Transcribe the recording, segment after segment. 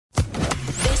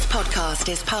podcast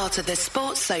is part of the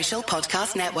Sports Social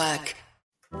Podcast Network.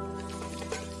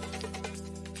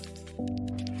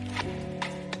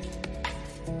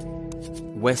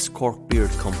 West Cork Beard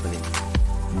Company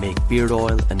make beard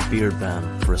oil and beard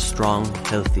balm for a strong,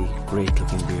 healthy,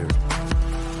 great-looking beard.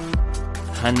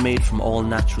 Handmade from all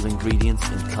natural ingredients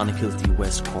in Clonakilty,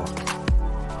 West Cork.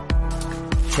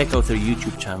 Check out their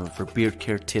YouTube channel for beard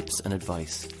care tips and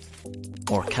advice,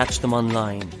 or catch them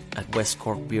online at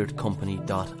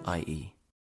westcorkbeardcompany.ie.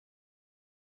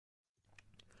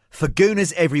 For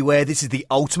Gooners everywhere, this is the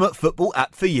ultimate football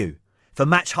app for you. For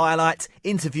match highlights,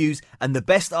 interviews, and the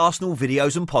best Arsenal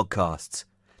videos and podcasts.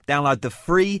 Download the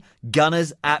free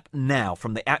Gunners app now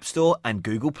from the App Store and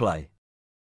Google Play.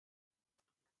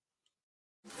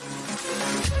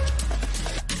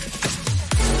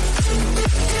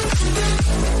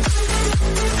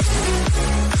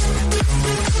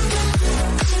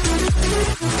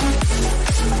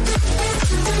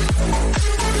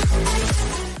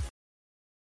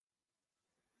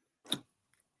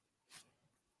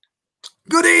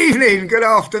 Good evening, good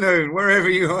afternoon, wherever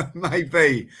you may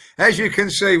be. As you can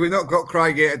see, we've not got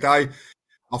Craig here today.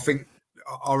 I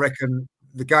reckon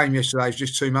the game yesterday is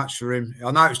just too much for him.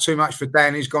 I know it's too much for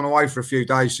Dan. He's gone away for a few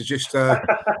days to just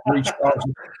recharge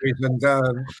and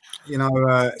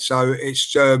so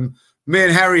it's me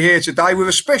and Harry here today with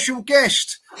a special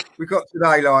guest we've got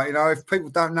today. If people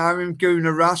don't know him,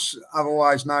 Gooner Russ,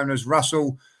 otherwise known as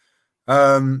Russell.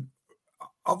 I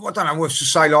don't know what to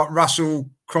say, like Russell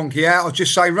Cronky out, or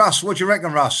just say Russ. What do you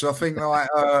reckon, Russ? I think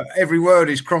every word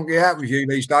is Cronky out with you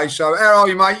these days. So how are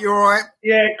you, mate? You all right?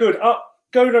 Yeah, good.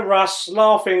 Gooner Russ,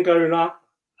 laughing Gooner.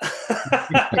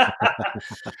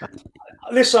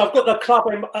 Listen, I've got the club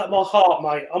at my heart,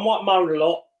 mate. I might moan a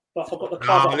lot, but I've got the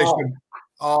club at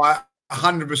heart. I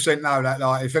 100% know that.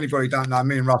 Like, if anybody don't know,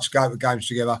 me and Russ go to games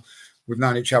together. We've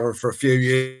known each other for a few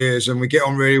years, and we get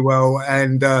on really well.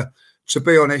 And to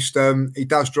be honest, he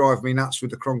does drive me nuts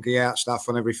with the Cronky out stuff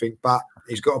and everything, but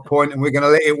he's got a point, and we're going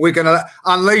to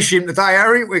unleash him today,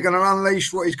 Harry. We're going to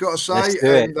unleash what he's got to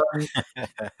say.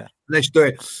 Let's do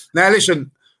it. Now, listen,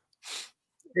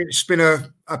 it's been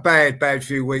a bad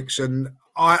few weeks, and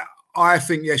I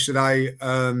think yesterday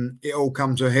it all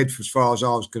come to a head as far as I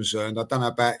was concerned. I don't know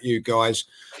about you guys.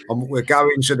 We're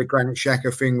going to the Granite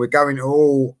Xhaka thing. We're going to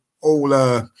all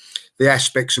the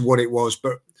aspects of what it was,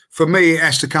 but for me, it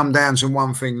has to come down to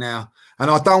one thing now. And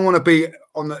I don't want to be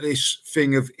on this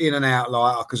thing of in and out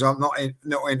like, because I'm not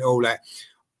into all that.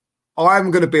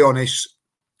 I'm going to be honest.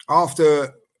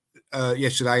 After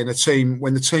yesterday and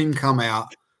when the team come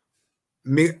out,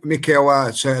 Mikel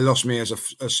Arteta lost me as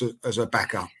a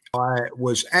backer. I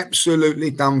was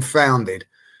absolutely dumbfounded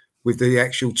with the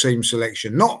actual team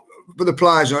selection. Not for the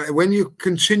players. When you're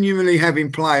continually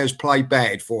having players play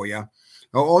bad for you,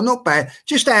 or not bad,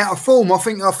 just out of form. I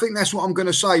think that's what I'm going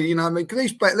to say. You know, I mean,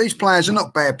 these players are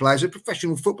not bad players; they're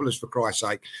professional footballers, for Christ's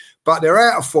sake. But they're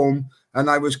out of form, and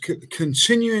they was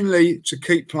continually to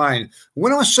keep playing.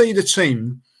 When I see the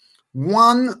team,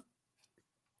 one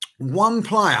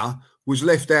player was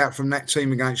left out from that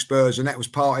team against Spurs, and that was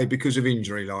partly because of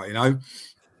injury, And I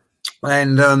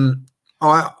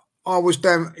was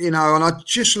down, and I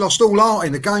just lost all heart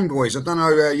in the game, boys. I don't know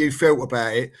how you felt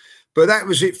about it. But that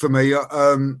was it for me.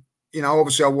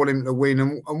 Obviously I want him to win.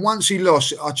 And once he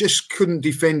lost, I just couldn't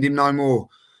defend him no more.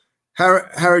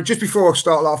 Harry, just before I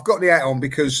start, I've got the hat on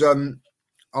because I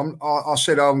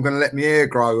said I'm going to let my hair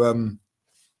grow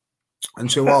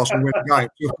until Arsenal win a game.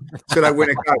 Until they win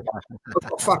a game. I've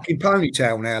got a fucking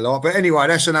ponytail now, But anyway,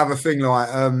 that's another thing,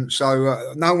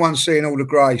 So no one's seeing all the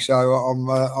grey. So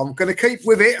I'm going to keep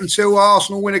with it until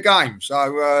Arsenal win a game.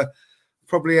 So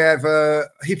probably have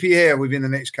hippie hair within the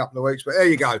next couple of weeks, but there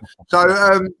you go.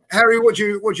 So, Harry, what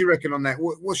do you reckon on that?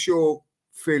 What's your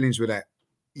feelings with that?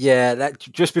 Yeah,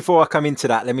 just before I come into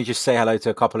that, let me just say hello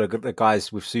to a couple of the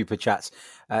guys with super chats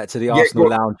to the Arsenal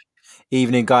Lounge.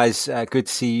 Evening, guys. Good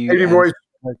to see you. Evening, boys.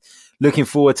 Looking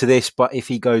forward to this, but if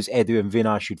he goes Edu and Vin,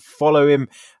 I should follow him.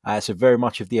 So very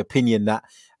much of the opinion that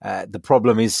the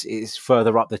problem is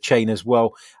further up the chain as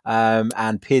well.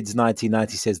 And Pids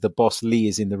 1990 says the boss Lee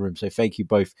is in the room. So thank you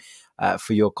both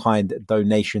for your kind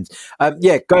donations.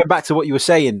 Going back to what you were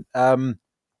saying, it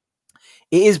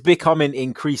is becoming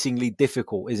increasingly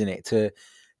difficult, isn't it, to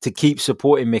keep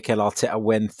supporting Mikel Arteta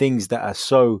when things that are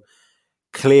so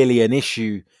clearly an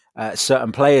issue,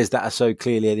 certain players that are so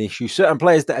clearly an issue, certain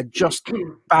players that are just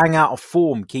bang out of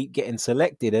form keep getting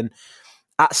selected. And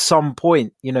at some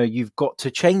point, you've got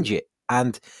to change it.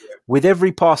 And with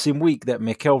every passing week that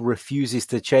Mikel refuses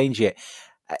to change it,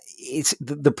 it's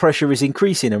the pressure is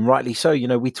increasing, and rightly so.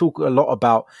 We talk a lot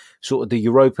about sort of the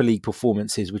Europa League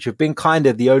performances, which have been kind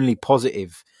of the only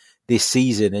positive this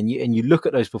season. And you look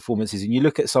at those performances, and you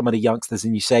look at some of the youngsters,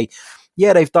 and you say,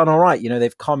 yeah, they've done all right.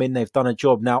 They've come in, they've done a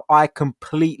job. Now, I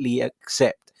completely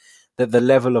accept that the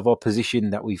level of opposition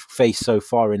that we've faced so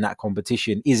far in that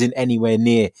competition isn't anywhere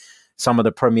near some of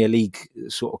the Premier League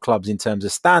sort of clubs in terms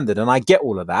of standard, and I get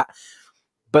all of that.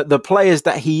 But the players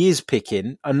that he is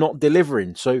picking are not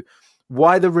delivering. So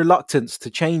why the reluctance to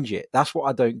change it? That's what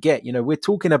I don't get. We're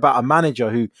talking about a manager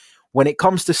who, when it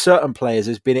comes to certain players,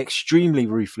 has been extremely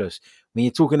ruthless. When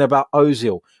you're talking about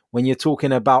Ozil, when you're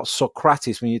talking about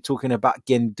Socrates, when you're talking about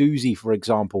Guendouzi, for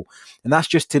example, and that's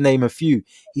just to name a few,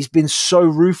 he's been so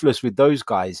ruthless with those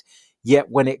guys. Yet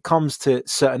when it comes to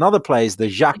certain other players, the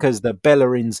Xhakas, the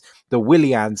Bellerins, the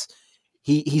Willians,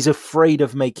 he's afraid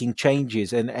of making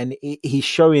changes, and he's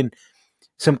showing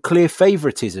some clear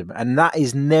favoritism, and that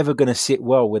is never going to sit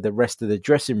well with the rest of the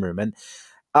dressing room. And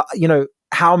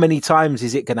how many times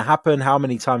is it going to happen? How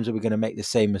many times are we going to make the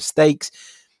same mistakes?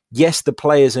 Yes, the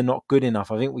players are not good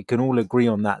enough. I think we can all agree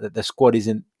on that the squad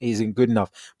isn't good enough.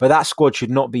 But that squad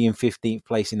should not be in 15th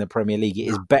place in the Premier League. It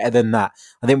is better than that.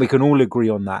 I think we can all agree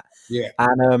on that. Yeah,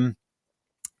 and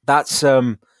that's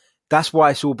why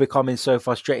it's all becoming so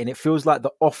frustrating. It feels like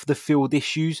the off-the-field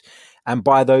issues, and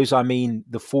by those I mean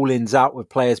the fallings out with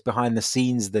players behind the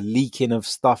scenes, the leaking of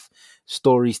stuff,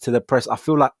 stories to the press. I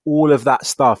feel like all of that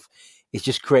stuff is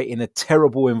just creating a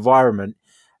terrible environment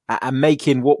and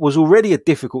making what was already a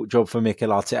difficult job for Mikel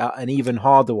Arteta an even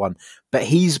harder one. But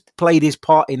he's played his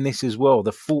part in this as well.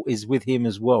 The fault is with him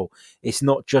as well. It's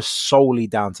not just solely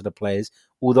down to the players,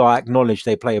 although I acknowledge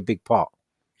they play a big part.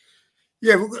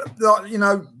 Yeah,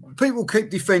 people keep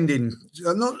defending.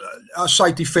 I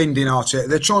say defending Arteta.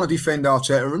 They're trying to defend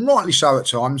Arteta, and rightly so at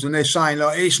times. And they're saying,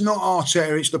 it's not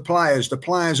Arteta, it's the players. The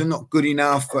players are not good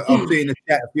enough. I've seen in the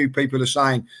chat a few people are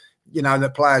saying,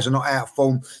 that players are not out of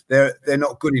form. They're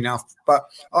not good enough. But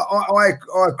I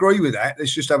agree with that.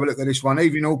 Let's just have a look at this one.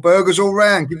 Evening all, burgers all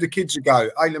round. Give the kids a go.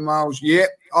 Ailen Miles, yeah.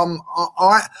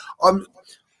 I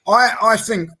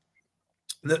think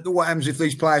that what happens if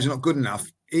these players are not good enough,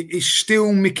 it is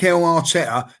still Mikel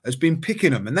Arteta has been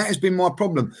picking them, and that has been my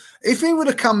problem. If he would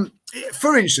have come,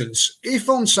 for instance, if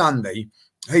on Sunday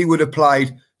he would have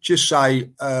played, just say,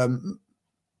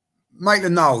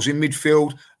 Maitland-Niles in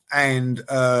midfield and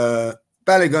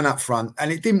Balogun up front, and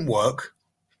it didn't work,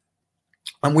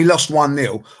 and we lost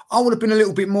 1-0, I would have been a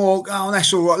little bit more,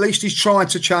 that's all right. At least he's tried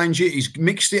to change it. He's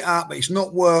mixed it up. It's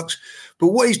not worked. But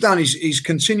what he's done is he's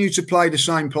continued to play the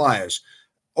same players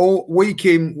all week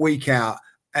in, week out.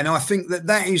 And I think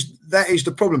that is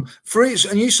the problem.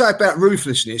 And you say about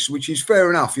ruthlessness, which is fair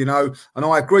enough, and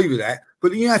I agree with that.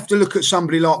 But you have to look at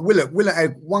somebody like Willett. Willett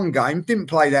had one game, didn't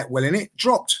play that well in it,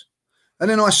 dropped. And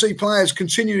then I see players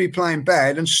continually playing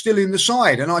bad and still in the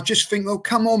side. And I just think,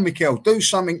 come on, Mikel, do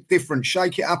something different,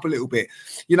 shake it up a little bit.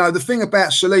 The thing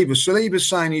about Saliba's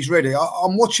saying he's ready.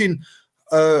 I'm watching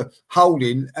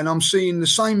Holding, and I'm seeing the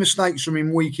same mistakes from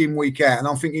him week in, week out, and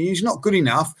I'm thinking he's not good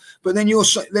enough. But then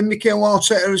then Mikel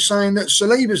Arteta is saying that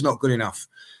Saliba's not good enough.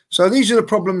 So these are the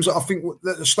problems that I think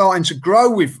that are starting to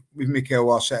grow with Mikel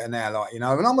Arteta now.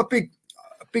 And I'm a big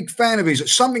fan of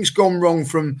his. Something's gone wrong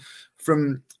from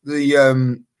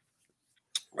the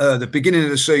beginning of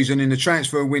the season in the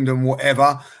transfer window and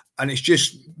whatever, and it's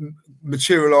just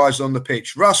materialised on the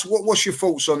pitch. Russ, what's your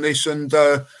thoughts on this? And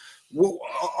on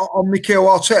Mikel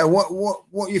Arteta,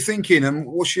 what are you thinking, and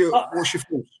what's your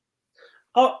thoughts?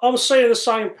 I'm seeing the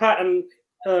same pattern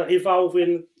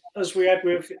evolving as we had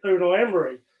with Unai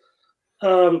Emery.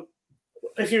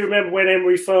 If you remember when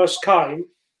Emery first came,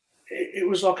 it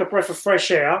was like a breath of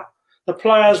fresh air. The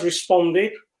players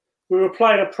responded. We were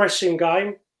playing a pressing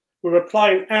game. We were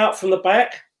playing out from the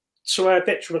back to our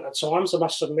detriment at times, I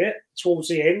must admit, towards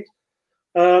the end.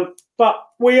 But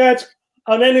we had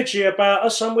an energy about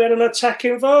us, and we had an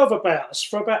attacking verve about us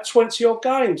for about 20 odd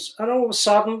games. And all of a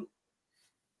sudden,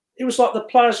 it was like the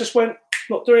players just went,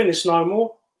 not doing this no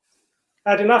more.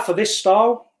 Had enough of this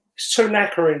style. It's too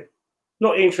knackering.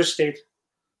 Not interested.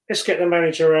 Let's get the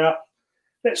manager out.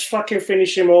 Let's fucking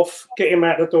finish him off, get him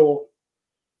out the door.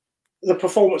 The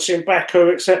performance in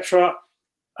Baku, etc.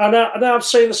 And now I'm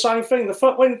seeing the same thing.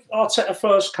 When Arteta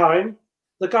first came,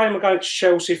 the game against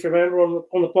Chelsea, if you remember,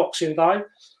 on the Boxing Day,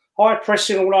 high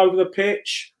pressing all over the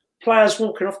pitch, players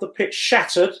walking off the pitch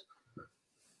shattered.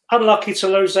 Unlucky to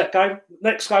lose that game.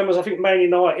 Next game was, I think, Man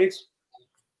United.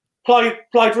 Played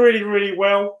really, really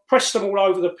well. Pressed them all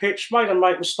over the pitch. Made them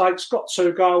make mistakes. Got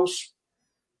 2 goals.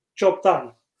 Job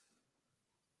done.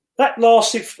 That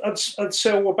lasted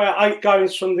until about 8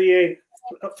 games from the end.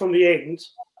 from the end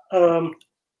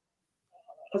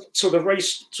to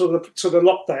the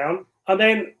lockdown, and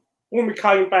then when we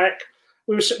came back,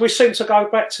 we seemed to go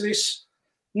back to this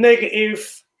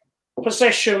negative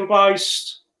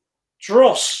possession-based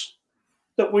dross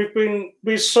that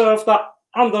we've served up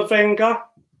under Wenger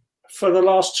for the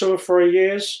last 2 or 3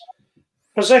 years.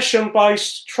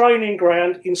 Possession-based training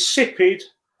ground, insipid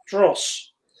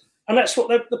dross, and that's what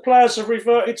the players have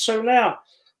reverted to now.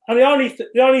 And the only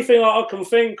thing I can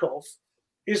think of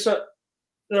is that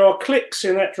there are cliques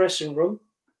in that dressing room.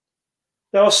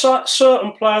 There are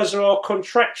certain players who are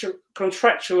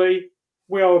contractually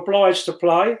we are obliged to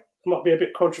play. It might be a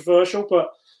bit controversial,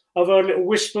 but I've heard little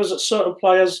whispers that certain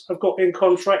players have got in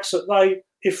contracts that they,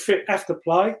 if fit, have to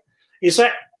play. Is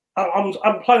that,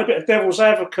 I'm playing a bit of devil's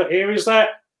advocate here, is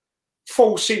that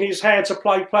forcing his hand to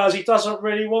play players he doesn't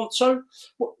really want to?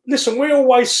 Well, listen, we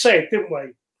always said, didn't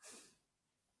we,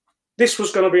 this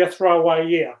was going to be a throwaway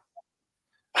year.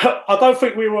 I don't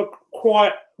think we were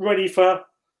quite ready for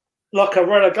like a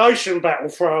relegation battle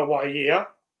throwaway year.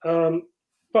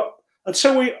 But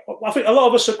until I think a lot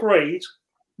of us agreed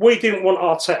we didn't want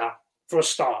Arteta for a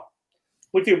start.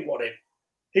 We didn't want him.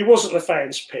 He wasn't the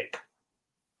fans' pick.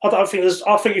 I think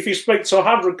if you speak to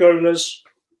 100 Gooners,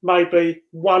 maybe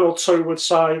 1 or 2 would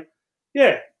say,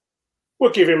 yeah,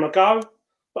 we'll give him a go.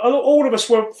 But all of us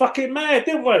were fucking mad,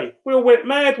 didn't we? We all went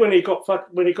mad when he got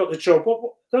the job.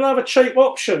 Another cheap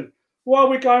option. Why are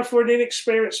we going for an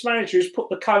inexperienced manager who's put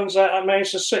the cones out at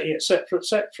Manchester City, etc.,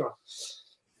 etc.?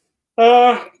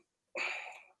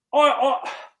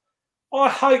 I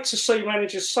hate to see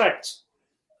managers sacked,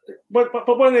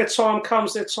 but when their time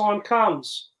comes, their time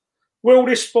comes. Will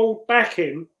this board back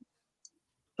him?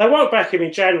 They won't back him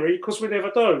in January because we never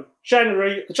do.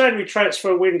 The January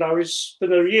transfer window is the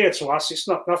new year to us. It's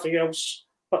nothing else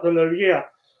but the new year.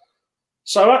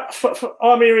 So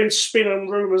I'm hearing spin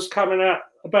and rumours coming out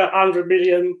about 100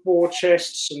 million war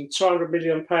chests and 200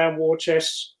 million pound war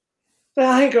chests.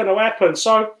 That ain't going to happen.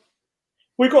 So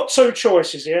we've got 2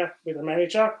 choices here with the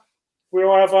manager.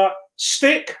 We'll either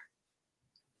stick,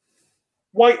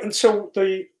 wait until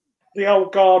the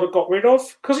old guard are got rid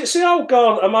of, because it's the old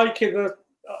guard that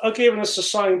are giving us the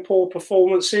same poor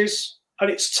performances, and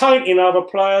it's tainting other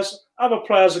players. Other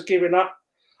players are giving up.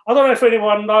 I don't know if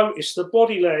anyone noticed the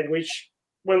body language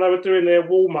when they were doing their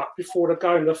warm-up before the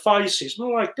game, the faces.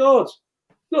 Oh, my God.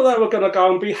 Look, they were going to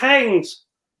go and be hanged.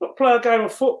 Not play a game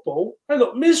of football. They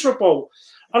look miserable.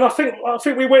 And I think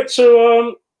we went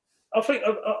to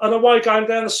an away game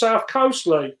down the South Coast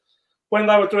League when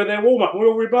they were doing their warm-up. And we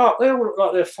all remarked, they all look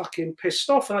like they're fucking pissed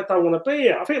off and they don't want to be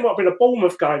here. I think it might have been a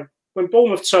Bournemouth game when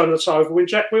Bournemouth turned us over, when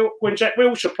Jack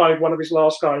Wilshere played one of his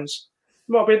last games.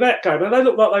 It might have been that game. And they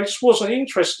looked like they just wasn't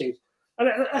interested. And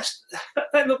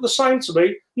that looked the same to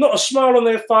me. Not a smile on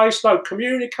their face, no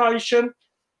communication.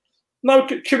 No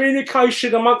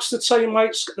communication amongst the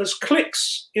teammates. There's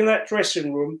cliques in that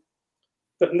dressing room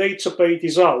that need to be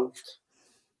dissolved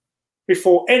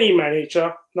before any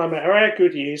manager, no matter how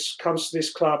good he is, comes to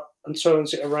this club and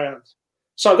turns it around.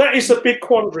 So that is the big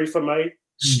quandary for me.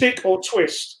 Stick or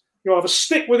twist. You either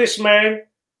stick with this man,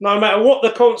 no matter what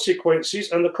the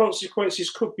consequences, and the consequences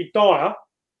could be dire,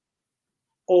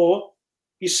 or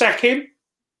you sack him,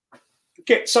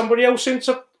 get somebody else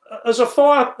into as a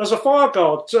fire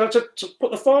guard to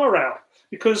put the fire out.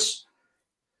 Because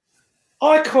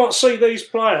I can't see these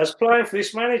players playing for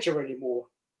this manager anymore.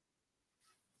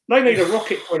 They need a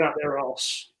rocket put up their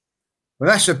arse. Well,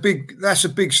 that's a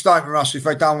big statement, Russ. If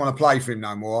they don't want to play for him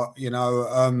no more, you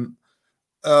know.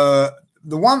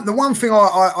 The one thing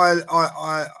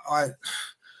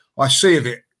I see of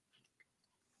it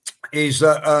is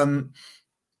that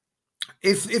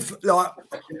if like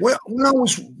when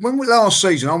last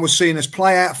season I was seeing us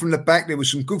play out from the back, there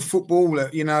was some good football,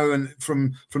 you know, and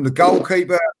from the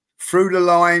goalkeeper through the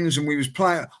lines, and we was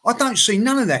playing. I don't see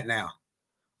none of that now.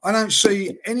 I don't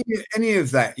see any of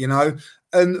that, you know.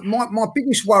 And my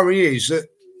biggest worry is that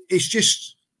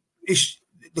it's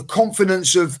the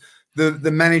confidence of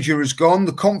the manager has gone.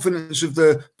 The confidence of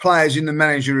the players in the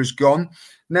manager has gone.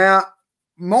 Now,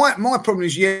 my problem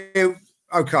is,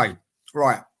 okay,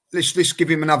 right. Let's give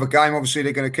him another game. Obviously,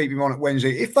 they're going to keep him on at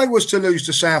Wednesday. If they was to lose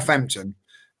to Southampton,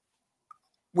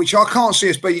 which I can't see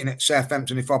us beating at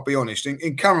Southampton, if I'll be honest,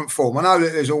 in current form. I know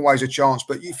that there's always a chance,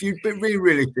 but if you're really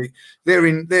realistic,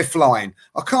 they're flying.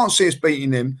 I can't see us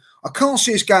beating them. I can't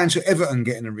see us going to Everton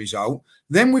getting a result.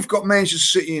 Then we've got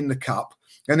Manchester City in the Cup,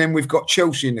 and then we've got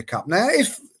Chelsea in the Cup. Now,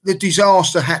 if the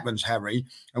disaster happens, Harry,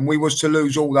 and we was to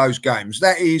lose all those games,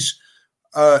 that is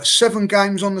 7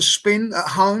 games on the spin at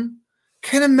home.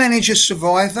 Can a manager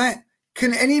survive that?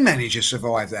 Can any manager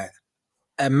survive that?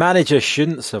 A manager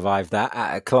shouldn't survive that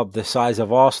at a club the size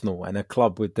of Arsenal and a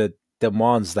club with the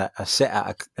demands that are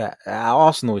set at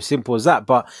Arsenal. As simple as that.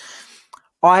 But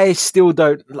I still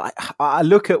don't like. I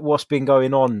look at what's been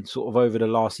going on sort of over the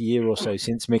last year or so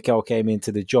since Mikel came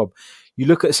into the job. You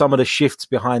look at some of the shifts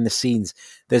behind the scenes.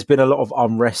 There's been a lot of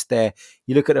unrest there.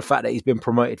 You look at the fact that he's been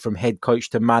promoted from head coach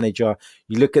to manager.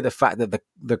 You look at the fact that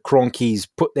the Cronkies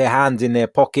put their hands in their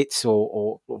pockets,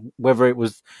 or whether it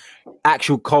was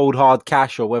actual cold hard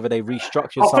cash or whether they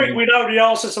restructured. I think we know the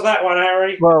answer to that one,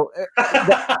 Harry. Well,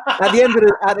 at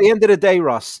the end of the day,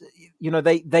 Russ,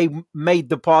 they made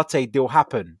the Partey deal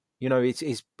happen.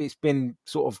 It's been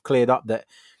sort of cleared up that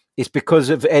it's because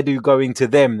of Edu going to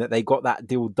them that they got that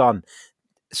deal done.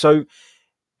 So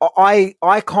I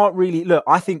can't really look.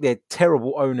 I think they're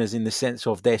terrible owners in the sense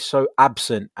of they're so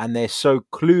absent and they're so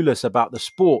clueless about the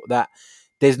sport that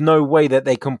there's no way that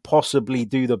they can possibly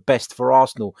do the best for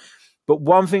Arsenal. But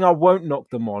one thing I won't knock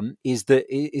them on is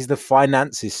the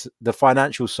finances, the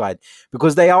financial side,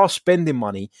 because they are spending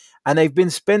money and they've been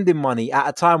spending money at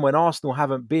a time when Arsenal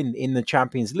haven't been in the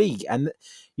Champions League. And,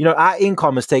 our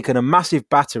income has taken a massive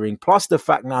battering, plus the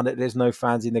fact now that there's no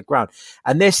fans in the ground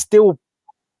and they're still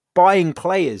buying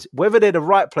players. Whether they're the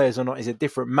right players or not is a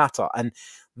different matter. And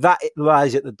that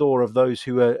lies at the door of those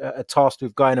who are tasked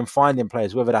with going and finding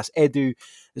players, whether that's Edu,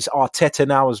 it's Arteta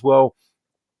now as well.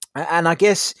 And I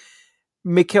guess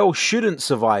Mikel shouldn't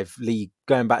survive league,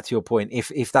 going back to your point,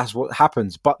 if that's what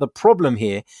happens. But the problem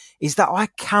here is that I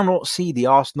cannot see the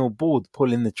Arsenal board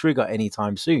pulling the trigger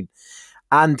anytime soon.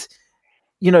 And,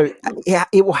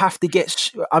 it will have to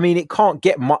get, it can't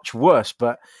get much worse,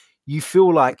 but you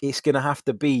feel like it's going to have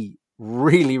to be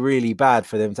really, really bad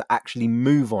for them to actually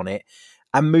move on it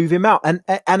and move him out. And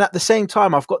at the same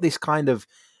time, I've got this kind of,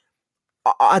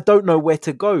 I don't know where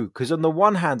to go, because on the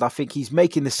one hand, I think he's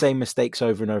making the same mistakes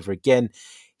over and over again.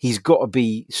 He's got to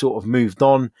be sort of moved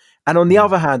on. And on the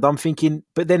other hand, I'm thinking,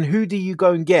 but then who do you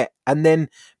go and get? And then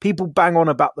people bang on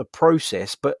about the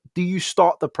process, but do you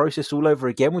start the process all over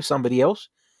again with somebody else?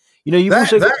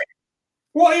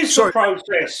 What is the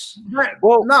process?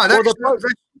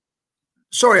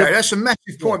 That's a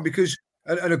massive point because,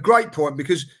 and a great point,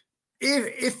 because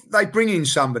if they bring in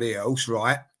somebody else,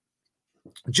 right,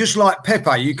 just like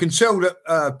Pepe, you can tell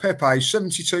that Pepe,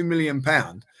 £72 million,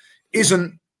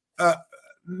 isn't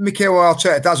Mikel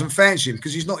Arteta doesn't fancy him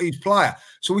because he's not his player.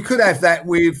 So we could have that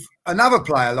with another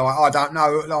player, like I don't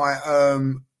know, like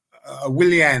a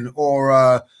Willian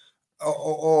or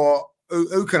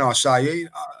who can I say?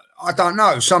 I don't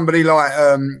know. Somebody like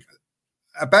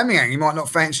Aubameyang. He might not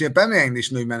fancy Aubameyang,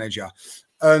 this new manager,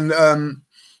 and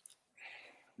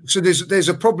so there's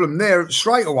a problem there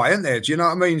straight away, isn't there? Do you know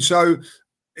what I mean? So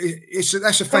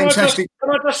that's a fantastic.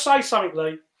 Can I just say something,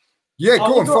 Lee? Yeah,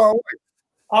 go on, far away.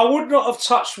 I would not have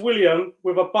touched William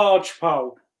with a barge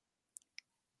pole.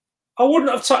 I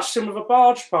wouldn't have touched him with a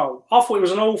barge pole. I thought it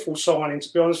was an awful signing,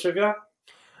 to be honest with you.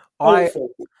 Awful.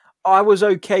 I was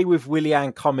okay with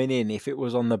Willian coming in if it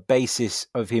was on the basis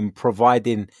of him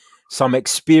providing some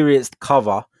experienced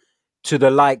cover to the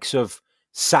likes of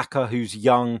Saka, who's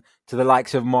young, to the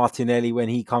likes of Martinelli when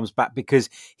he comes back, because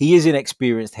he is an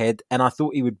experienced head and I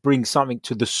thought he would bring something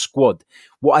to the squad.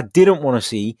 What I didn't want to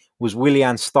see was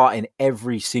Willian starting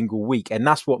every single week, and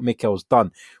that's what Mikel's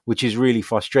done, which is really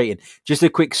frustrating. Just a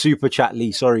quick super chat,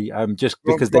 Lee, sorry, just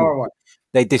because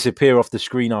they disappear off the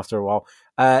screen after a while.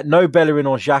 No Bellerin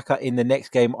or Xhaka in the next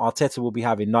game. Arteta will be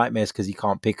having nightmares because he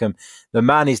can't pick him. The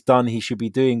man is done. He should be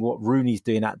doing what Rooney's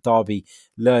doing at Derby,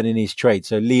 learning his trade.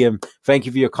 So, Liam, thank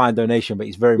you for your kind donation, but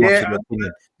he's very much in the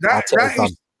opinion.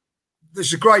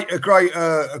 There's a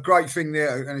great thing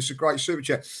there, and it's a great super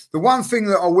chat. The one thing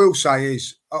that I will say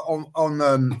is on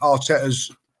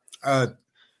Arteta's.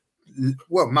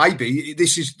 Well, maybe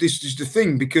this is the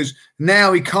thing, because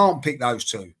now he can't pick those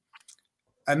two.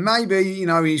 And maybe,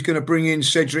 he's going to bring in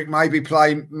Cedric, maybe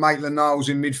play Maitland-Niles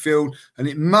in midfield, and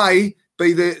it may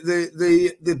be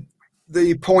the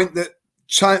point that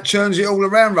turns it all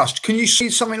around, Russ. Can you see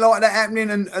something like that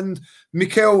happening and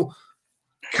Mikel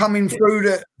coming through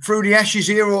the ashes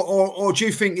here, or do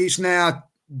you think it's now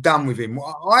done with him?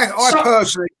 I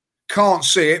personally can't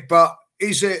see it, but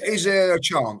is there a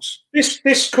chance?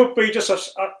 This could be just a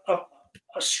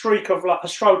stroke of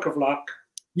luck.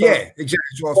 Yeah,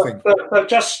 exactly what I think. But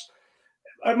just,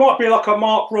 it might be like a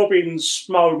Mark Robbins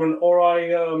moment or a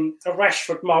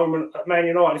Rashford moment at Man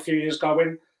United a few years ago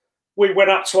when we went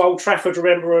up to Old Trafford,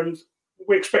 remember, and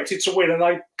we expected to win, and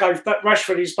they gave that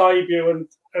Rashford his debut,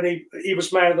 and he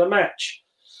was man of the match.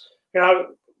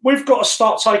 We've got to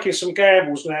start taking some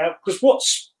gambles now, because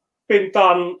what's been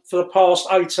done for the past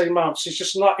 18 months is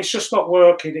it's just not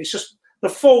working. It's just the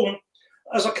form.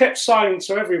 as I kept saying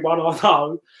to everyone I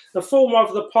know, the form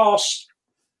over the past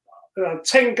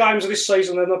 10 games of this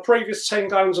season and the previous 10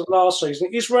 games of last season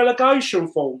is relegation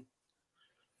form.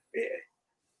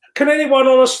 Can anyone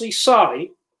honestly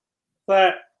say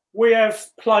that we have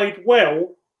played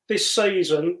well this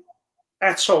season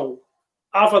at all,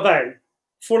 other than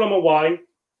Fulham away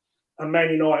and Man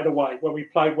United away, where we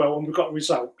played well and we got a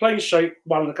result? Clean sheet,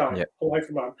 won the game away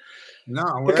from home. No,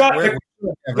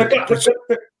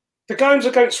 the games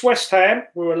against West Ham,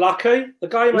 we were lucky. The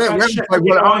game against Sheffield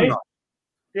United,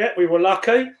 we were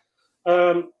lucky.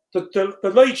 The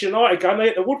Leeds United game, they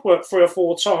hit the woodwork 3 or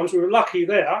 4 times. We were lucky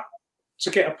there to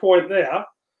get a point there.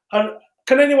 And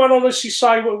can anyone honestly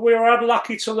say we were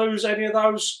unlucky to lose any of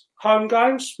those home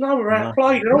games? No, we were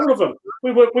outplayed in all of them.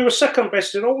 We were second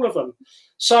best in all of them.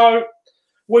 So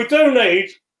we do need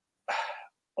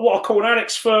what I call an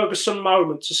Alex Ferguson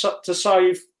moment to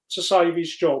save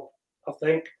his job, I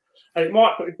think. And it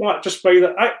might just be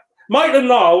that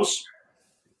Maitland-Niles,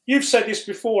 you've said this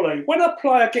before, Lee, when a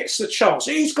player gets the chance,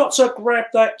 he's got to grab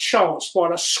that chance by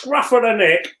the scruff of the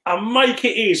neck and make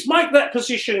it his. Make that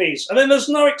position his. And then there's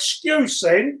no excuse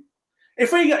then.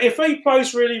 If he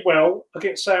plays really well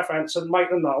against Southampton,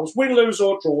 Maitland-Niles, win, lose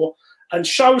or draw, and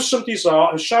shows some desire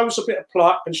and shows a bit of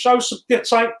pluck and shows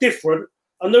something different,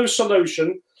 a new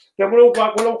solution, then we'll all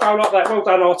go like that. Well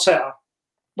done, Arteta.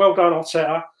 Well done,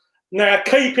 Arteta. Now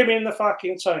keep him in the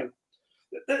fucking team.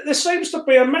 There seems to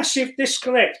be a massive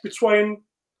disconnect between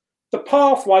the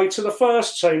pathway to the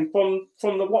first team from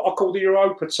what I call the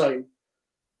Europa team.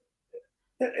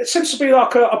 It seems to be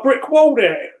like a brick wall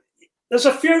there. There's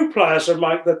a few players who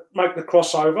make the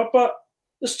crossover, but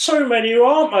there's too many who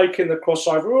aren't making the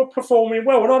crossover, who are performing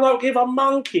well. And I don't give a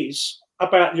monkeys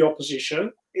about the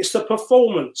opposition. It's the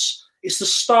performance. It's the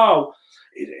style.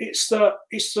 It's the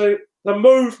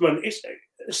movement. It's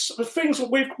the things that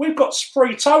we've got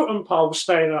 3 totem poles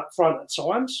standing up front at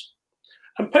times,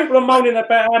 and people are moaning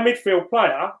about our midfield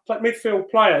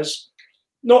players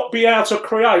not be able to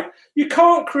create. You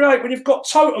can't create when you've got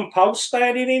totem poles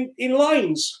standing in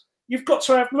lanes. You've got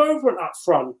to have movement up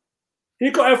front.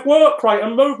 You've got to have work rate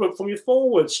and movement from your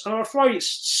forwards. And I'm afraid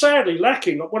it's sadly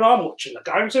lacking when I'm watching the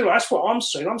games. Anyway, that's what I'm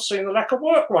seeing. I'm seeing the lack of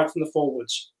work rate from the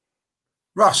forwards.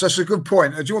 Russ, that's a good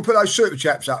point. Do you want to put those super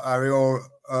chats up, Harry? Or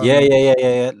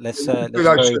Yeah. Let's do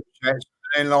those super chats.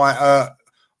 And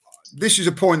this is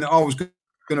a point that I was going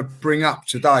to bring up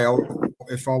today,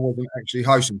 if I wasn't actually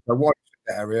hosting. So what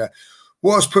that area?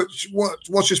 What's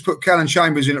just put Callum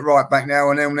Chambers in at right back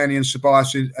now, and Elneny and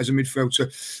Ceballos as a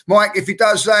midfielder. Mike, if he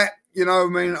does that, I think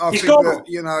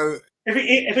that,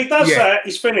 if he does that,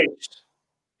 he's finished.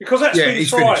 Because that's been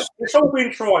tried. Finished. It's all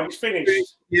been tried. It's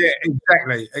finished. Yeah,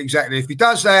 exactly. If he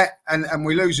does that and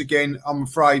we lose again, I'm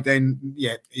afraid then,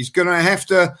 he's going to have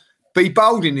to be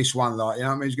bold in this one.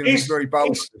 He's going to be very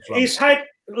bold. He's had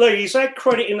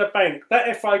credit in the bank.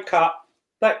 That FA Cup,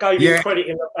 that gave him credit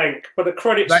in the bank. But the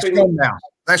credit's gone now.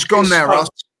 That's gone now, Russ.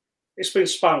 It's been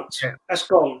spunked. Yeah. That's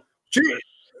gone.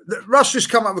 Russ just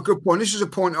come up with a good point. This is a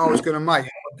point I was going to make.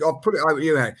 I'll put it over to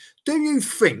you, Harry. Do you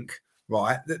think,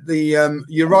 right, that the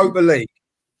Europa League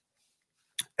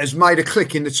has made a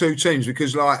click in the 2 teams,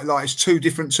 because like it's 2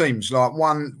 different teams, like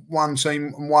one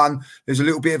team and one, there's a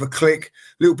little bit of a click,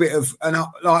 a little bit of, and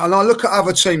I look at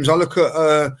other teams. I look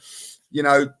at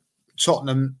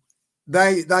Tottenham.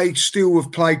 They still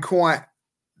have played quite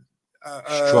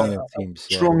stronger teams,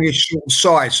 strongish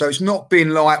side. So it's not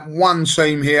been like one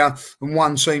team here and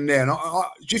one team there. And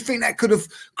do you think that could have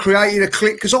created a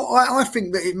click? Because I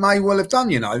think that it may well have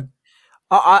done.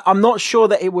 I'm not sure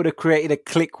that it would have created a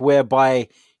click whereby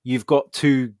you've got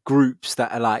 2 groups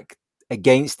that are like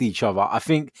against each other. I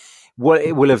think what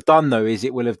it will have done, though, is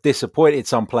it will have disappointed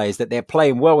some players that they're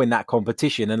playing well in that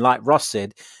competition. And like Russ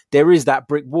said, there is that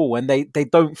brick wall, and they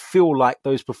don't feel like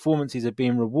those performances are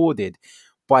being rewarded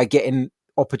by getting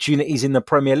opportunities in the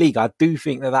Premier League. I do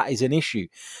think that is an issue.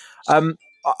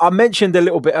 I mentioned a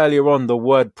little bit earlier on the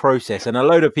word process, and a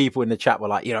load of people in the chat were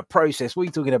like, process, what are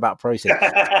you talking about process?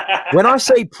 When I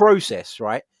say process,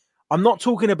 right, I'm not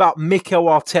talking about Mikel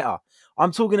Arteta.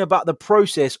 I'm talking about the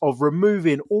process of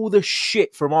removing all the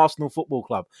shit from Arsenal Football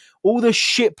Club, all the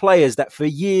shit players that for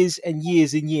years and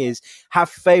years and years have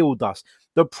failed us.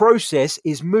 The process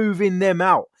is moving them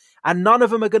out, and none of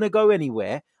them are going to go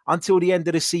anywhere until the end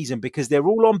of the season, because they're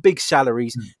all on big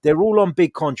salaries. They're all on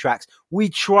big contracts. We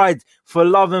tried for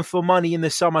love and for money in the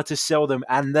summer to sell them,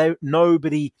 and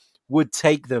nobody would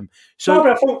take them. So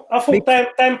I thought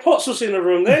Dan Potts was in the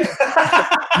room then.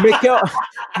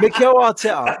 Mikel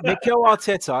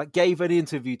Arteta gave an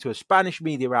interview to a Spanish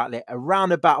media outlet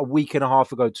around about a week and a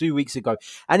half ago, 2 weeks ago.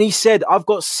 And he said, I've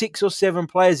got 6 or 7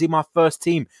 players in my first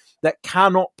team that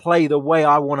cannot play the way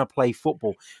I want to play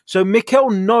football. So Mikel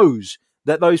knows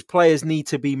that those players need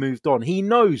to be moved on. He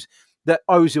knows that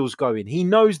Ozil's going. He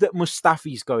knows that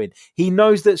Mustafi's going. He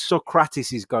knows that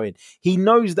Socrates is going. He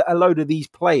knows that a load of these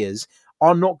players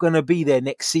are not going to be there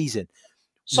next season.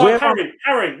 So,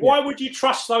 Harry, why would you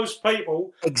trust those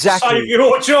people to save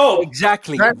your job?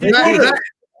 Exactly.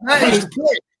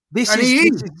 This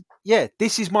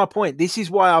is my point. This is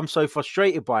why I'm so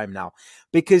frustrated by him now.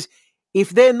 Because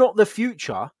if they're not the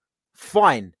future,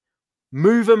 fine.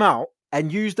 Move them out and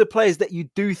use the players that you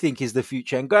do think is the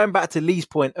future. And going back to Lee's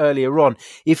point earlier on,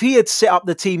 if he had set up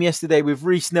the team yesterday with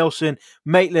Reece Nelson,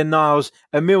 Maitland-Niles,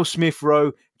 Emile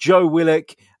Smith-Rowe, Joe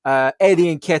Willock,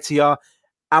 Eddie Nketiah,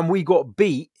 and we got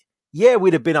beat,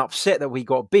 we'd have been upset that we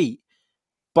got beat.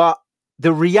 But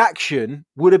the reaction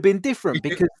would have been different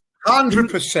because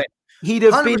 100%. He'd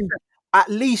have 100%. Been at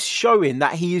least showing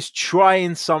that he is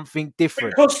trying something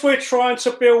different. Because we're trying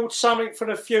to build something for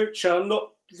the future and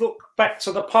not look back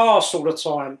to the past all the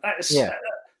time.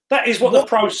 That is what the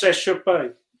process should be.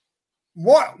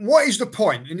 What is the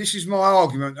point? And this is my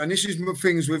argument, and this is my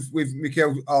things with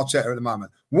Mikel Arteta at the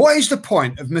moment. What is the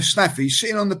point of Mustafi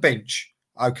sitting on the bench,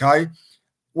 okay,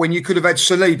 when you could have had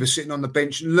Saliba sitting on the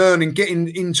bench, learning,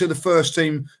 getting into the first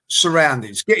team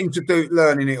surroundings,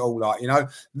 learning it all, like, you know?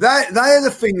 They are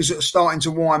the things that are starting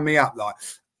to wind me up. Like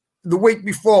the week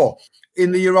before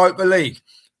in the Europa League,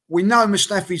 we know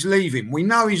Mustafi's leaving. We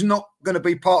know he's not going to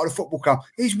be part of the football club.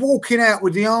 He's walking out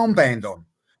with the armband on.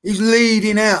 He's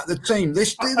leading out the team.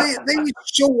 These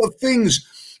sort of things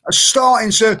are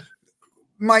starting to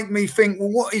make me think,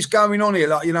 well, what is going on here?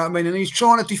 Like, you know what I mean? And he's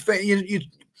trying to defend you.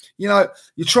 You know,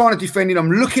 you're trying to defend him.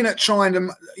 I'm looking at trying to,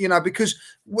 you know, because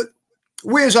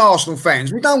we as Arsenal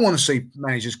fans, we don't want to see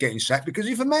managers getting sacked, because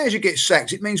if a manager gets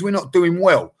sacked, it means we're not doing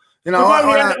well. You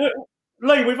know,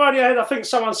 Lee, we've only had, I think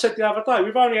someone said the other day,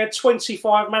 we've only had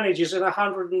 25 managers in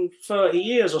 130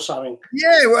 years or something.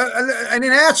 Yeah, well, and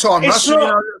in our time, that's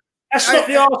not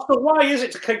the Arsenal way, is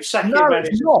it, to keep sacking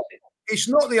managers? It's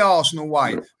not the Arsenal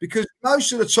way, because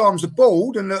most of the times the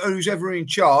board and who's ever in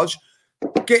charge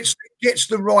gets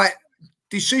the right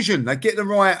decision. They get the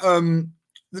right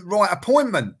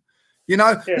appointment. You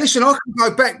know, Listen, I can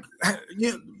go back.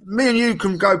 Me and you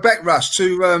can go back, Russ,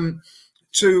 to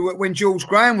when George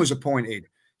Graham was appointed.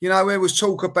 You know, there was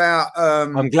talk about.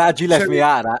 I'm glad you left me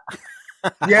out of that.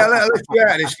 Yeah, let's get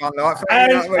out of this one. Like,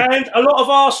 and a lot of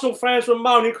Arsenal fans were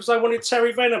moaning because they wanted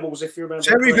Terry Venables, if you remember.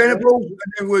 Terry Venables, and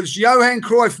there was Johan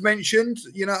Cruyff mentioned.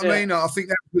 You know what I mean? I think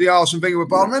that was the Arsene Wenger.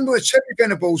 But I remember Terry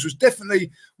Venables was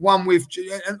definitely one with,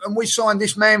 and we signed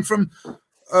this man from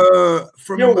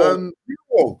Millwall.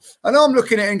 And I'm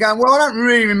looking at it and going, well, I don't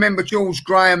really remember George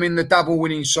Graham in the double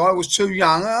winning side. I was too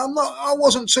young. I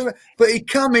wasn't too, but he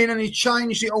come in and he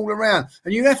changed it all around.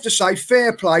 And you have to say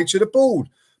fair play to the board.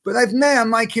 But they've now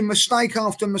making mistake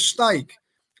after mistake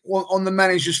on the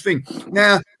manager's thing.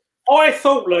 Now, I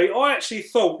actually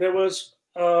thought there was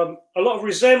a lot of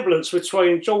resemblance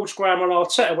between George Graham and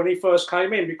Arteta when he first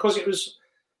came in, because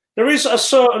there is a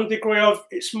certain degree of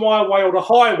it's my way or the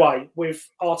highway with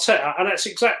Arteta, and that's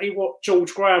exactly what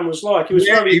George Graham was like. He was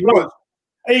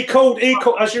He called,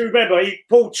 as you remember, he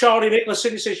pulled Charlie Nicholas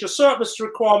in. He says, "You're surplus to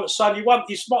requirements, son. You might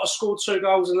have scored 2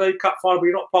 goals in the League Cup final, but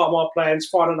you're not part of my plans.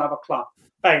 Find another club."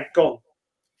 Bang, gone.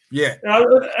 Yeah. You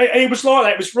know, he was like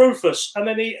that. It was ruthless. And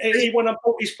then he went and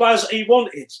bought his players that he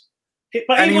wanted.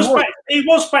 But he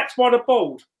was backed by the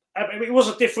board. I mean, it was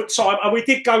a different time. And we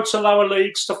did go to lower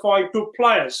leagues to find good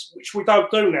players, which we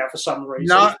don't do now for some reason.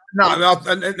 No,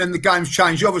 and the game's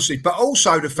changed, obviously. But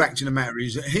also the fact of the matter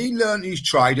is that he learned his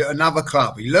trade at another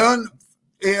club. He learned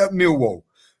it at Millwall.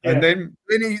 Yeah. And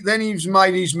then he's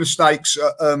made his mistakes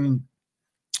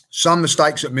some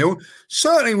mistakes at Mill.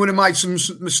 Certainly would have made some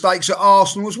mistakes at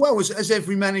Arsenal as well, as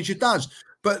every manager does.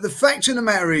 But the fact of the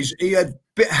matter is, he had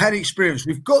experience.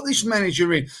 We've got this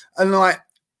manager in, and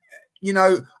and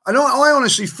I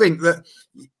honestly think that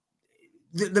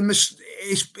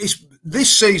this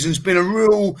season's been a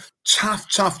real tough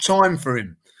time for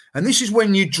him. And this is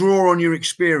when you draw on your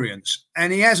experience,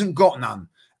 and he hasn't got none.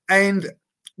 And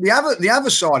the other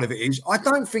side of it is, I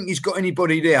don't think he's got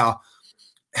anybody there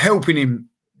helping him.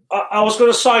 I was going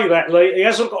to say that, Lee. He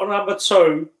hasn't got a number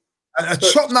 2. A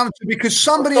top number 2, because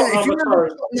somebody, if you have a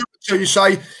top number 2, you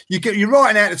say, you're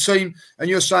writing out the team and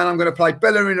you're saying, I'm going to play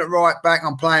Bellerin at right back,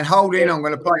 I'm playing Holding, I'm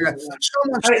going to play that.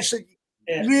 Someone says,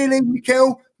 really,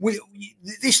 Mikel?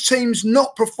 This team's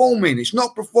not performing. It's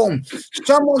not performed.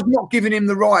 Someone's not giving him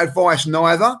the right advice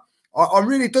neither. I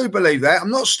really do believe that. I'm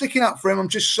not sticking up for him. I'm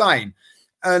just saying.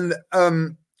 And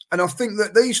I think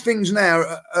that these things now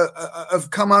have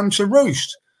come home to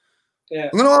roost. Yeah.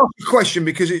 I'm going to ask a question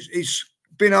because it's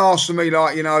been asked to me,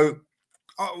 like, you know,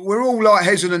 we're all like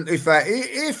hesitant if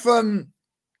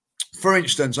for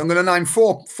instance, I'm going to name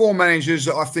four managers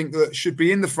that I think that should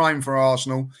be in the frame for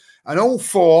Arsenal, and all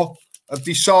four have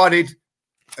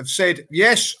said,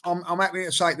 yes, I'm happy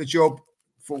to take the job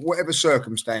for whatever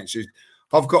circumstances.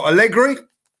 I've got Allegri,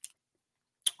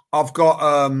 I've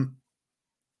got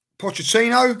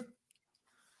Pochettino,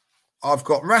 I've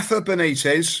got Rafa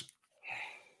Benitez,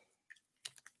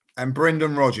 and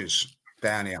Brendan Rodgers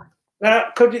down here. Now,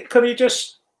 could you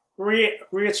just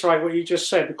reiterate what you just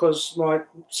said, because my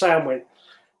sound went.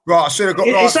 Right, I said I've got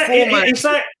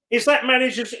is that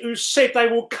managers who said they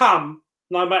will come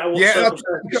no matter what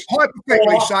circumstances?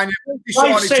 Hypothetically saying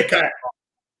they've said that.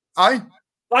 Eh?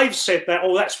 They've said that,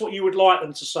 or that's what you would like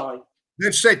them to say.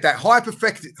 They've said that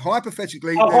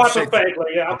hypothetically.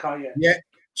 Yeah, okay, yeah. Yeah.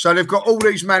 So they've got all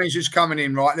these managers coming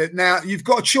in, right? Now you've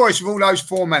got a choice of all those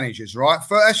four managers, right?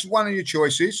 That's one of your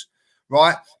choices,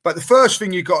 right? But the first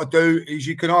thing you've got to do is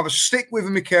you can either stick with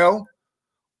Mikel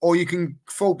or you can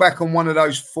fall back on one of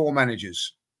those four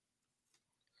managers.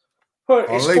 Well,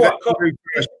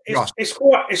 it's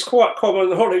quite common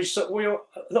knowledge that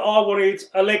I wanted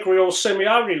Allegri or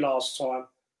Simeone last time.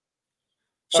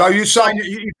 So you're saying that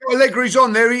you've got Allegri's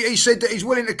on there. He said that he's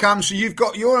willing to come. So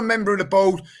you're a member of the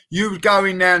board. You would go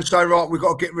in now and say, right, we've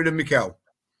got to get rid of Mikel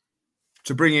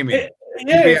to bring him in.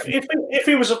 If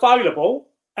he was available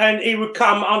and he would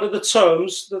come under the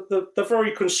terms, the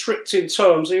very constricting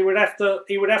terms, he would have to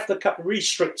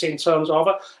restricting terms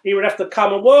rather. He would have to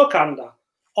come and work under,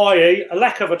 i.e., a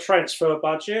lack of a transfer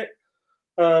budget,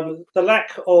 the lack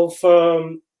of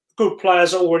good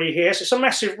players already here. So it's a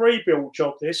massive rebuild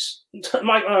job, this. Make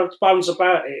no bones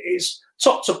about it. It's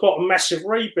top to bottom massive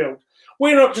rebuild.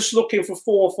 We're not just looking for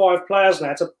 4 or 5 players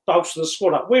now to bolster the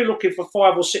squad up. We're looking for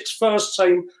 5 or 6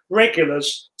 first-team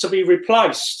regulars to be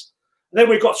replaced. Then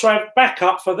we've got to have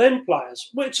backup for them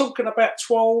players. We're talking about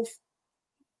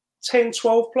 10,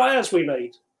 12 players we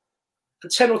need.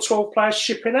 And 10 or 12 players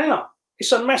shipping out.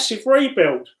 It's a massive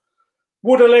rebuild.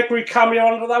 Would Allegri come here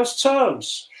under those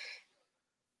terms?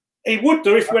 He would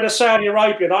do if we had a Saudi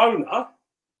Arabian owner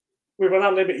with an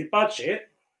unlimited budget,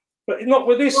 but not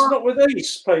with this. Not with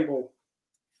these people.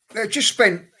 They just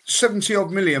spent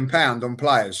 £70-odd million on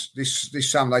players this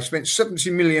summer. They spent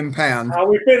 £70 million.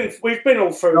 We've been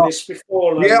all through this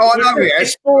before. Lee. Yeah, I know.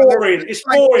 It's boring. It's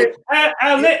boring.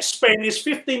 Our net spend is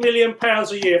 £50 million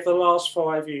a year for the last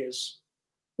 5 years.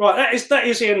 Right, that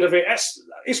is the end of it.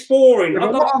 It's boring.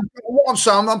 What I'm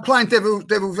saying, I'm playing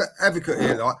devil's advocate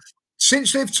here. Like,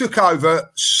 since they've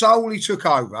solely took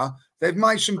over, they've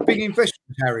made some big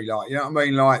investments, Harry. Like, you know what I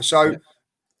mean? Like, so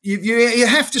you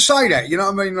have to say that. You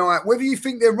know what I mean? Like, whether you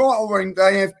think they're right or wrong,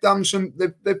 they have done some.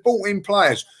 They've bought in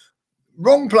players,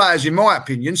 wrong players, in my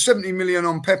opinion. 70 million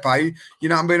on Pepe. You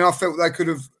know what I mean? I felt they could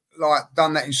have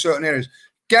done that in certain areas.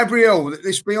 Gabriel,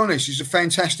 let's be honest, is a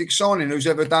fantastic signing. Who's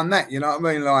ever done that? You know what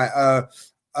I mean? Like,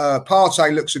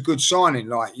 Partey looks a good signing.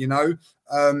 Like, you know.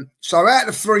 So out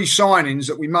of the 3 signings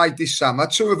that we made this summer,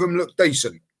 2 of them look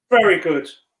decent. Very good.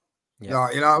 Yeah.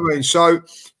 Like, you know what I mean? So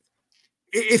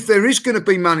if there is going to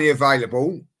be money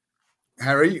available,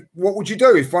 Harry, what would you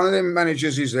do if one of them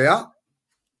managers is there?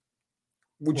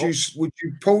 Would you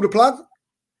pull the plug?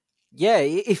 Yeah,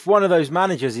 if one of those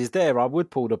managers is there, I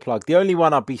would pull the plug. The only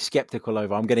one I'd be sceptical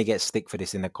over, I'm going to get stick for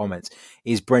this in the comments,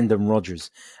 is Brendan Rodgers.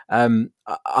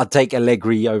 I'd take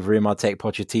Allegri over him. I'd take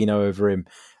Pochettino over him.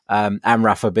 And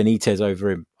Rafa Benitez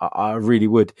over him. I really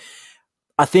would.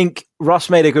 I think Russ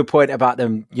made a good point about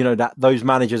them, you know, that those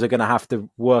managers are going to have to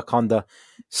work under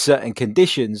certain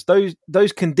conditions.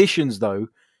 Those conditions, though,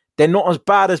 they're not as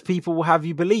bad as people will have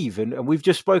you believe. And we've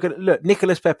just spoken. Look,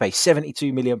 Nicolas Pepe,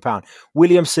 £72 million.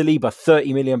 William Saliba,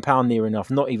 £30 million near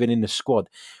enough, not even in the squad.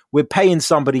 We're paying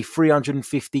somebody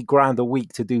 350 grand a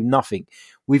week to do nothing.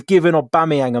 We've given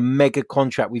Aubameyang a mega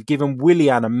contract. We've given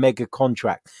Willian a mega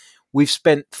contract. We've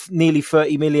spent nearly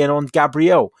 30 million on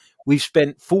Gabriel. We've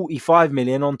spent 45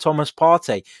 million on Thomas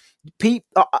Partey.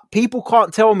 People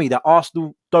can't tell me that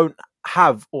Arsenal don't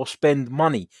have or spend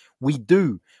money. We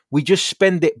do. We just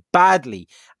spend it badly.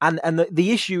 And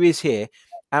the issue is here,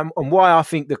 and why I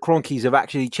think the Cronkies have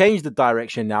actually changed the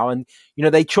direction now. And, you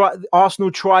know,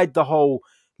 Arsenal tried the whole,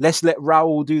 let's let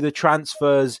Raul do the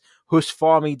transfers, Hus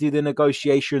Fahmy do the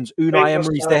negotiations, Unai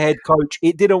Emery's the head coach.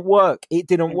 It didn't work.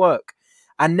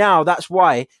 And now that's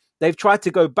why they've tried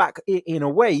to go back in a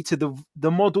way to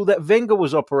the model that Wenger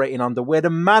was operating under, where the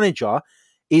manager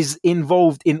is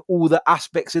involved in all the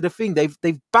aspects of the thing.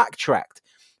 They've backtracked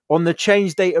on the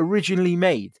change they originally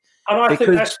made. And I think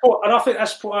that's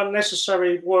put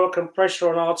unnecessary work and pressure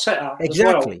on Arteta.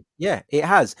 Exactly. As well. Yeah, it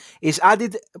has. It's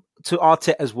added to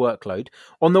Arteta's workload.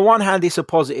 On the one hand, it's a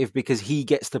positive because he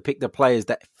gets to pick the players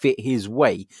that fit his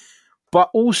way. But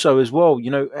also as well,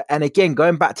 and again,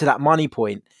 going back to that money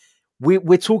point,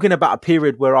 we're talking about a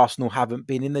period where Arsenal haven't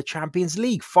been in the Champions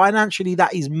League. Financially,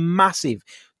 that is massive.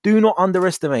 Do not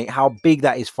underestimate how big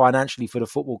that is financially for the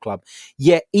football club.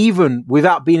 Yet, even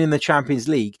without being in the Champions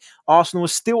League, Arsenal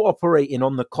is still operating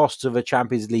on the costs of a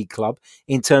Champions League club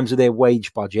in terms of their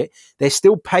wage budget. They're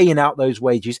still paying out those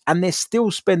wages and they're still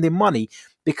spending money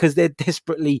because they're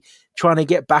desperately trying to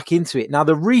get back into it. Now,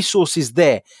 the resource is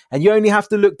there, and you only have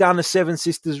to look down the Seven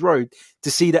Sisters Road to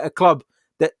see that a club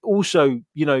that also,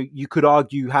 you could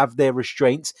argue have their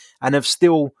restraints and have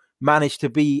still managed to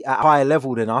be at a higher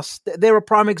level than us. They're a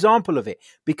prime example of it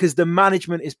because the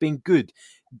management has been good.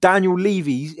 Daniel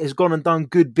Levy has gone and done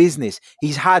good business.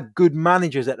 He's had good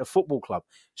managers at the football club.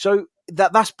 So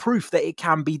that's proof that it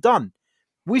can be done.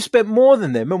 We've spent more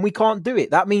than them and we can't do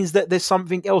it. That means that there's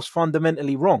something else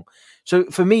fundamentally wrong. So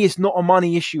for me, it's not a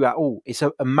money issue at all. It's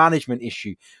a management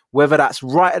issue, whether that's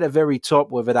right at the very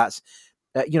top, whether that's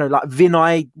like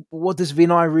Vinay. What does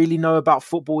Vinay really know about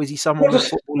football? Is he someone with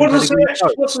football? What does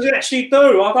he actually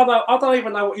do? I don't know. I don't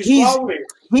even know what his role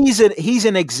is. He's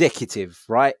an executive,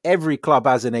 right? Every club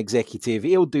has an executive.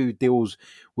 He'll do deals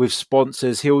with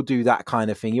sponsors. He'll do that kind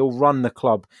of thing. He'll run the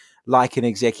club like an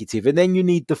executive. And then you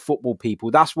need the football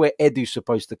people. That's where Edu's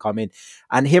supposed to come in.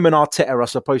 And him and Arteta are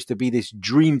supposed to be this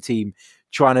dream team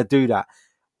trying to do that.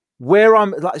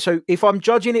 So if I'm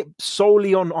judging it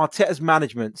solely on Arteta's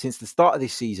management since the start of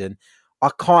this season,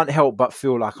 I can't help but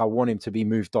feel like I want him to be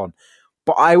moved on.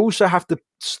 But I also have to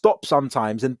stop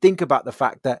sometimes and think about the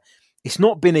fact that it's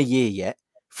not been a year yet.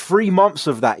 3 months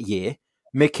of that year,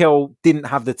 Mikel didn't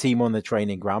have the team on the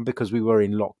training ground because we were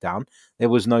in lockdown. There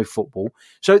was no football.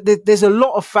 So there's a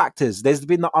lot of factors. There's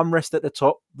been the unrest at the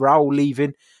top, Raul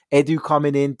leaving, Edu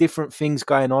coming in, different things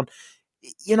going on.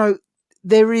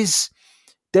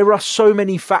 There are so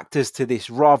many factors to this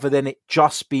rather than it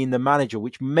just being the manager,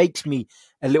 which makes me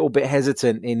a little bit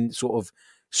hesitant in sort of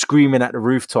screaming at the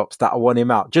rooftops that I want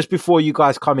him out. Just before you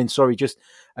guys come in, sorry, just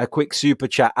a quick super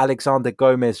chat. Alexander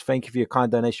Gomez, thank you for your kind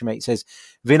donation, mate. Says,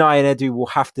 Vinay and Edu will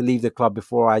have to leave the club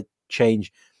before a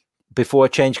change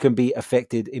can be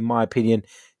effected, in my opinion.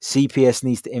 CPS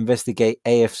needs to investigate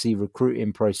AFC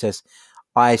recruiting process.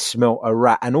 I smell a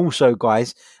rat. And also,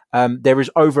 guys, there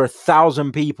is over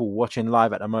 1,000 people watching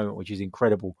live at the moment, which is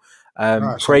incredible.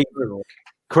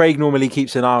 Craig normally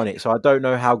keeps an eye on it, so I don't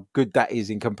know how good that is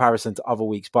in comparison to other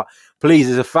weeks. But please,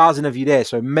 there's 1,000 of you there,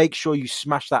 so make sure you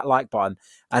smash that like button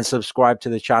and subscribe to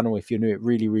the channel if you're new. It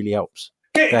really, really helps.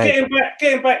 Getting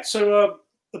back to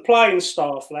the playing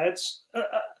staff, lads.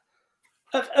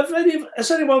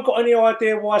 Has anyone got any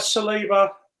idea why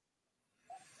Saliba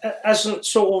hasn't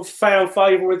sort of found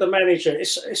favour with the manager?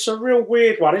 It's a real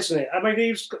weird one, isn't it? I mean,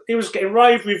 he was getting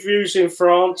rave reviews in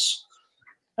France,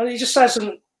 and he just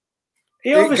hasn't.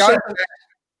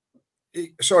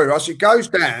 Sorry, Russ. It goes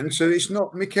down to it's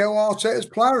not Mikel Arteta's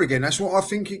player again. That's what I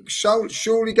think it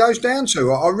surely goes down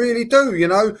to. I really do.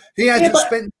 He hasn't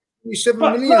spent 7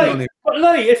 million on him. But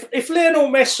Lee, if Lionel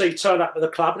Messi turned up at the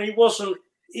club and he wasn't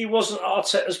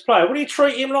Arteta's player, would he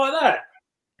treat him like that?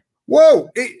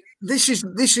 Well, this is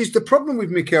the problem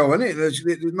with Mikel, isn't it?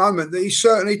 At the moment that he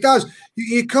certainly does.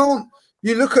 You can't.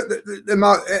 You look at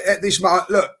at this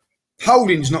moment. Look,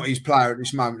 Holding's not his player at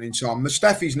this moment in time.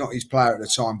 Mustafi's not his player at the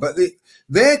time. But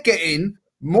they're getting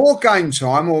more game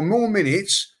time or more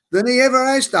minutes than he ever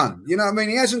has done. You know what I mean?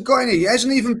 He hasn't got any. He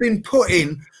hasn't even been put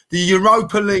in the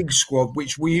Europa League squad,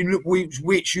 which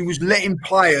he was letting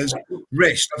players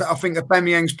rest. I think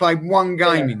Aubameyang's played one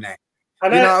game in that.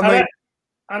 And what I mean?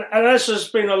 And as has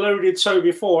been alluded to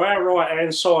before, our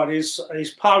right-hand side is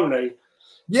Pony.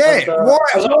 Yeah, why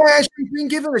has he been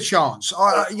given a chance?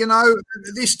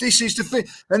 This is the thing.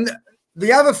 And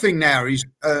the other thing now is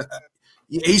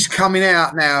he's coming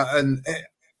out now, and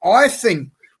I think,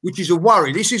 which is a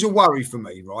worry. This is a worry for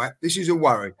me, right? This is a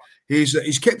worry.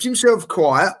 He's kept himself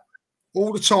quiet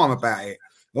all the time about it.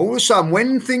 All of a sudden,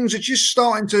 when things are just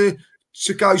starting to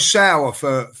go sour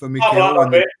for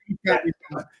Mikel,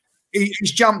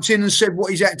 he's jumped in and said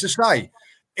what he's had to say.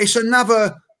 It's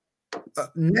another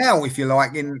now, if you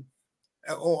like,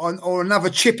 or another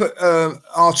chip at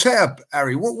Arteta,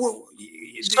 Harry.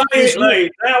 Say it, Lee.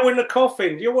 Now in the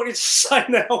coffin. You wanted to say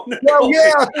now in the well, coffin.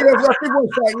 yeah, I did want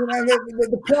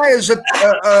to say,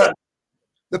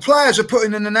 the players are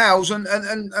putting in the nails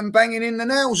and banging in the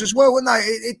nails as well, aren't they?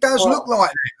 It does look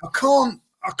like that.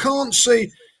 I can't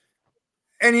see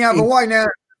any other way now.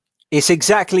 It's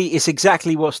exactly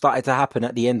what started to happen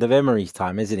at the end of Emery's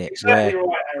time, isn't it? Exactly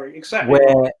right, Harry. Exactly.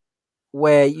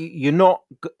 Where you're not,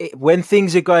 when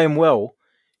things are going well,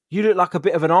 you look like a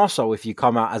bit of an arsehole if you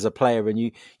come out as a player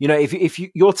and if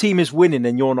your team is winning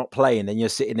and you're not playing, and you're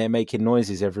sitting there making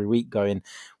noises every week going,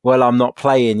 well, I'm not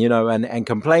playing, and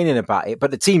complaining about it,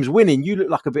 but the team's winning, you look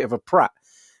like a bit of a prat.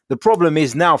 The problem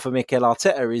is now for Mikel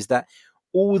Arteta is that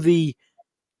all the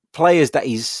players that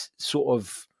he's sort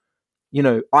of,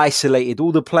 isolated,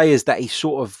 all the players that he's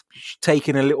sort of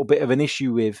taken a little bit of an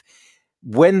issue with,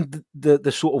 when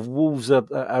the sort of wolves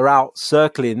are out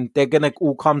circling, they're going to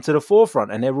all come to the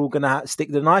forefront and they're all going to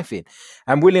stick the knife in.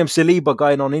 And William Saliba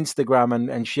going on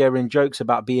Instagram and sharing jokes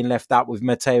about being left out with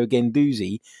Matteo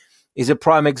Guendouzi is a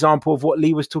prime example of what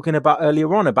Lee was talking about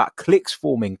earlier on, about cliques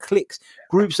forming,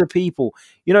 groups of people.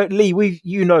 Lee,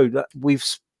 that we've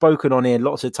spoken on here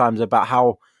lots of times about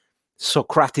how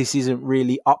Socrates isn't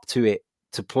really up to it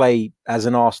to play as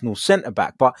an Arsenal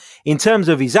centre-back. But in terms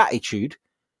of his attitude,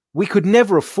 we could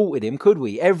never have faulted him, could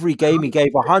we? Every game he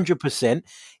gave 100%.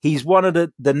 He's one of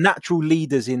the natural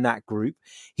leaders in that group.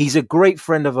 He's a great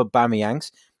friend of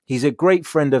Aubameyang's. He's a great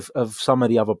friend of some of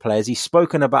the other players. He's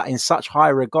spoken about in such high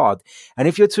regard. And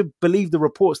if you're to believe the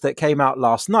reports that came out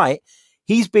last night,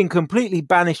 he's been completely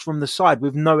banished from the side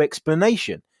with no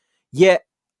explanation. Yet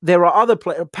there are other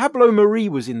players. Pablo Mari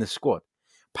was in the squad.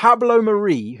 Pablo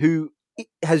Mari, who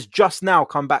has just now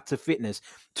come back to fitness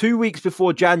 2 weeks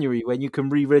before January, when you can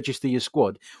re-register your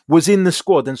squad, was in the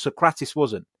squad and Socrates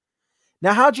wasn't.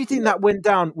 Now, how do you think that went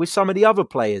down with some of the other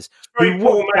players who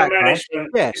watched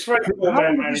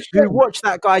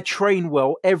that guy train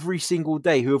well every single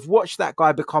day, who have watched that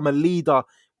guy become a leader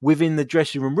within the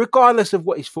dressing room, regardless of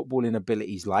what his footballing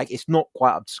ability is like? It's not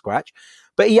quite up to scratch,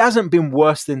 but he hasn't been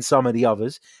worse than some of the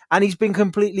others, and he's been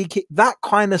completely kicked. That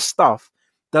kind of stuff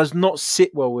does not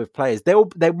sit well with players.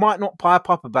 They might not pipe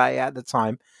up about it at the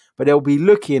time, but they'll be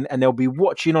looking and they'll be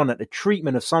watching on at the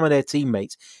treatment of some of their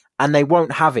teammates, and they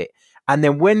won't have it. And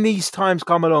then when these times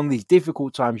come along, these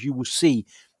difficult times, you will see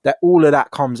that all of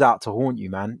that comes out to haunt you,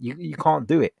 man. You can't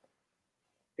do it.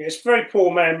 It's very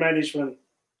poor man management.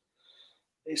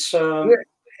 It's not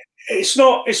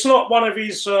one of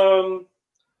his more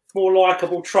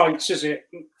likeable traits, is it?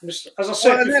 As I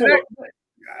said before.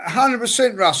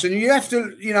 100%, Russ, and you have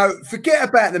to, forget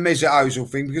about the Mesut Ozil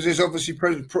thing, because there's obviously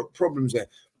problems there.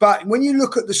 But when you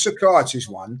look at the Socrates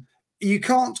one, you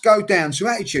can't go down to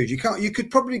attitude. You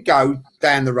could probably go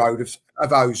down the road of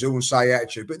Ozil and say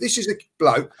attitude, but this is a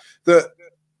bloke that,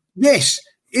 yes,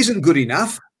 isn't good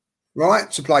enough,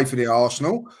 right, to play for the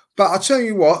Arsenal. But I tell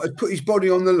you what, had put his body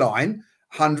on the line,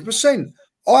 100%.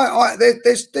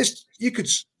 You could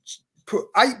put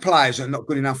 8 players that are not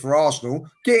good enough for Arsenal,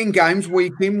 getting games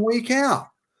week in, week out.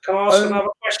 Can I ask another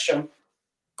question?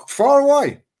 Far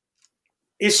away.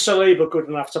 Is Saliba good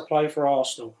enough to play for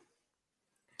Arsenal?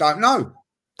 Don't know.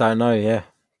 Yeah.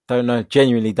 Don't know.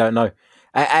 Genuinely don't know.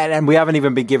 And we haven't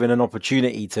even been given an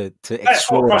opportunity to That's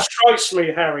explore what frustrates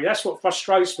me, Harry. That's what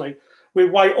frustrates me. We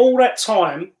wait all that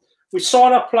time. We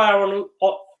sign a player,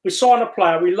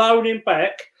 we loan him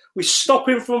back, we stop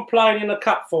him from playing in the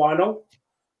cup final,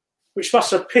 which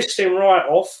must have pissed him right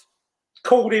off,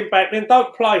 called him back, then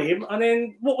don't play him, and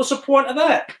then what was the point of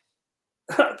that?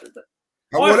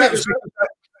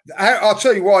 I'll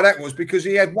tell you why that was, because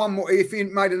he had one more. If he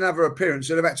made another appearance,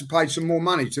 they'd have had to pay some more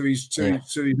money to his loan.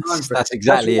 That's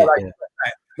exactly it. Yeah.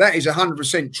 That is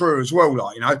 100% true as well.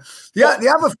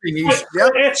 The other thing is,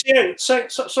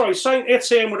 Saint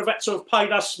Etienne would have had to have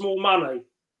paid us more money.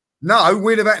 No,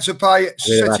 we'd have had to pay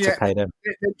them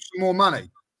some more money,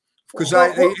 because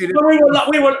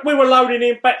we were loaning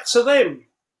him back to them.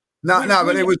 But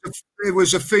there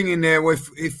was a thing in there where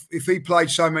if he played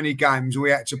so many games,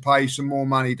 we had to pay some more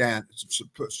money down, to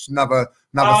put another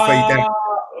fee down.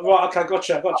 Right, okay,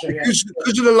 gotcha.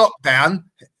 Because of the lockdown,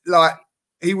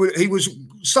 he was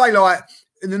say,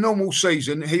 in the normal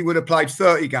season, he would have played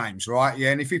 30 games, right?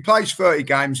 Yeah, and if he plays 30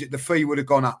 games, the fee would have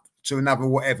gone up to another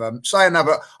whatever. Say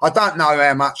another, I don't know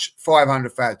how much,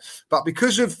 500,000. But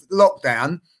because of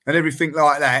lockdown and everything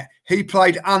like that, he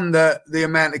played under the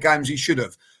amount of games he should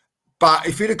have. But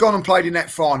if he'd have gone and played in that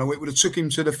final, it would have took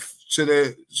him to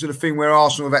the thing where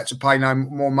Arsenal have had to pay no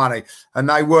more money, and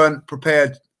they weren't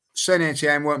prepared. Saint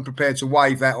Etienne weren't prepared to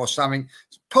waive that or something.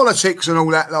 Politics and all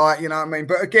that, you know what I mean.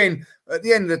 But again, at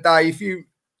the end of the day, if you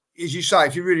as you say,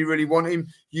 if you really, really want him,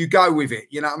 you go with it.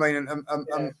 You know what I mean,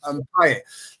 and pay it.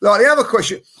 Like the other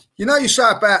question, you say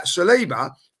about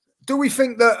Saliba, do we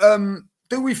think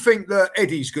that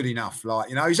Eddie's good enough? Like,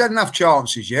 he's had enough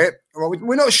chances yet. Well,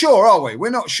 we're not sure, are we? We're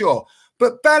not sure.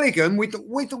 But Balogun,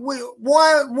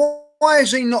 why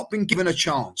has he not been given a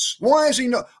chance? Why has he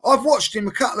not? I've watched him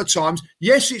a couple of times.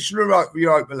 Yes, it's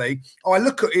Europa League. I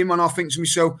look at him and I think to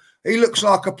myself, he looks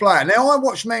like a player. Now, I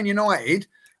watched Man United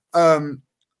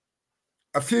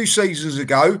a few seasons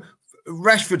ago.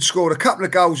 Rashford scored a couple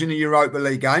of goals in the Europa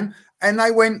League game, and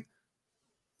they went,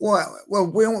 well,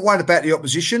 we don't worry about the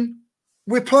opposition.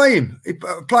 We're playing. He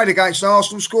played against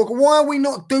Arsenal, scored. Why are we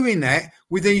not doing that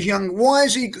with these young? Why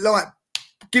is he like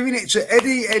giving it to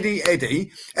Eddie?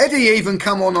 Eddie even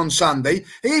come on Sunday.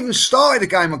 He even started a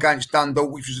game against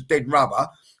Dundalk, which was a dead rubber.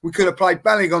 We could have played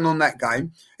Balogun on that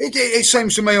game. It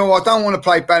seems to me, I don't want to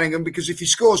play Balogun because if he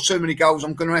scores too many goals,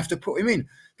 I'm going to have to put him in.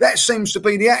 That seems to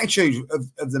be the attitude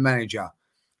of the manager.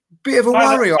 Bit of a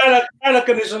worry.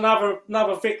 Balogun is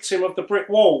another victim of the brick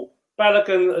wall.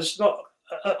 Balogun is not.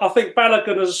 I think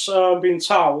Balogun has been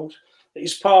told that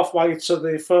his pathway to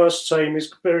the first team is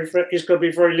going to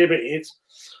be very limited,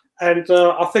 and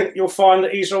I think you'll find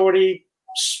that he's already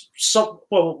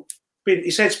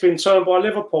his head's been turned by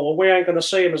Liverpool. We ain't going to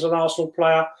see him as an Arsenal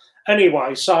player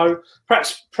anyway. So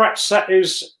perhaps that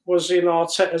was in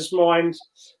Arteta's mind.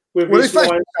 If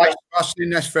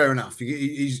that's fair enough.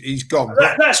 He's gone.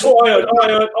 That's what I heard. I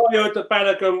heard that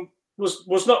Balogun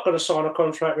was not going to sign a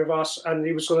contract with us, and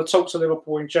he was going to talk to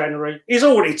Liverpool in January. He's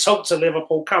already talked to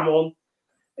Liverpool. Come on,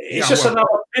 it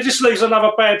just leaves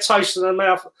another bad taste in the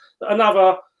mouth.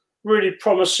 Another really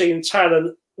promising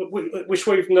talent which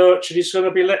we've nurtured is going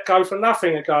to be let go for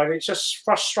nothing again. It just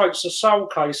frustrates the soul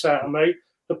case out of me.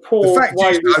 The way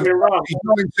we've been run. He's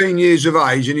 19 years of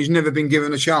age and he's never been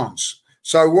given a chance.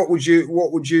 So what would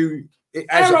you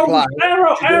as a player?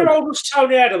 How old was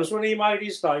Tony Adams when he made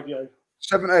his debut?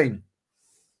 17.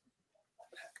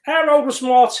 How old was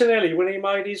Martinelli when he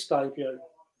made his debut?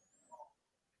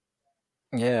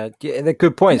 Yeah, they're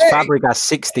good points. Yeah. Fabregas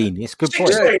 16. It's good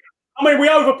points. Yeah. I mean, we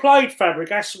overplayed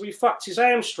Fabregas, so we fucked his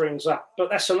hamstrings up. But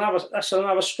that's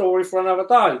another story for another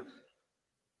day.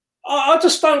 I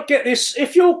just don't get this.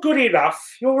 If you're good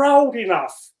enough, you're old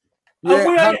enough.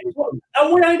 Yeah,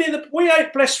 we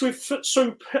ain't blessed with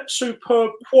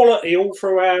superb quality all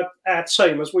through our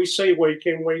team, as we see week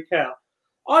in, week out.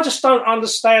 I just don't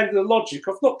understand the logic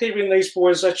of not giving these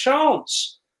boys a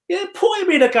chance. Yeah, put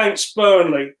him in against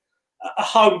Burnley, a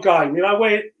home game,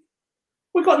 where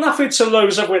we've got nothing to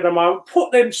lose at the moment.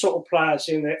 Put them sort of players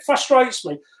in there. It frustrates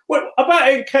me. Well, about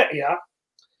Nketiah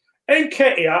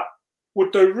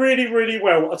would do really, really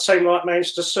well at a team like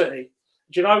Manchester City.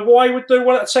 Do you know why he would do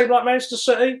well at a team like Manchester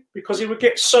City? Because he would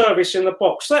get service in the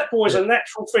box. That boy's a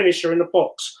natural finisher in the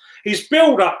box. His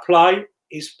build-up play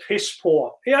is piss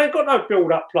poor. He ain't got no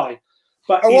build-up play.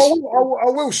 But I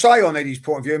will say on Eddie's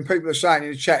point of view, and people are saying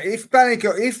in the chat, if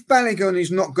Balogun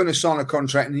is not going to sign a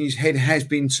contract and his head has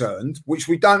been turned, which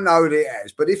we don't know that it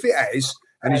has, but if it has,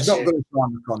 and he's not going to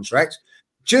sign the contract,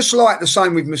 just like the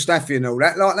same with Mustafi and all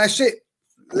that, like that's it.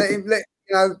 Let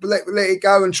it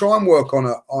go and try and work on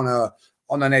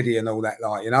an Eddie and all that,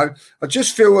 I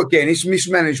just feel again it's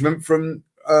mismanagement from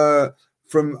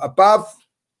above,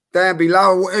 down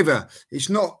below, or whatever. It's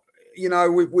not,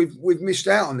 we've missed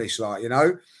out on this,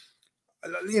 people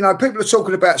are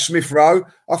talking about Smith Rowe.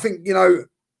 I think,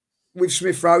 with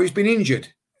Smith Rowe, he's been injured.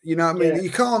 You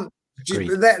can't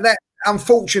that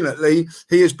unfortunately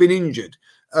he has been injured,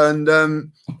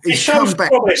 and he's come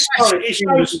back. He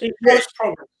shows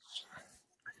promise.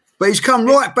 But he's come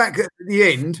right back at the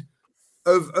end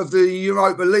of the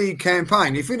Europa League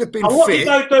campaign. If he'd have been what fit...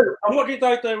 What did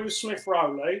they do with Smith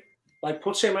Rowe, Lee? They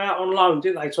put him out on loan,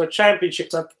 didn't they, to a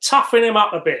championship to toughen him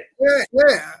up a bit.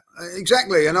 Yeah,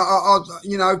 exactly. And,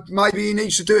 maybe he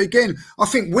needs to do it again. I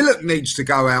think Willock needs to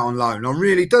go out on loan. I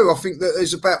really do. I think that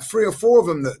there's about 3 or 4 of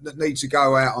them that need to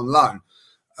go out on loan,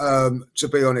 to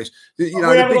be honest. We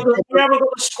haven't got the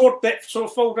squad depth to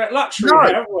afford that luxury,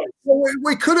 have we? Well,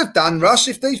 we could have done, Russ,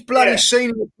 if these bloody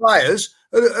senior players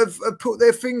have put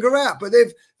their finger out, but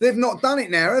they've not done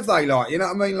it now, have they? Like, you know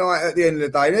what I mean? Like at the end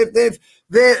of the day, they've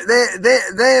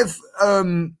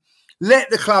let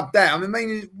the club down.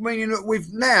 Meaning that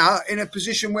we've now in a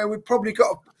position where we've got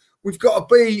to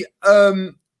be.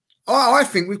 I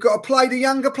think we've got to play the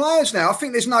younger players now. I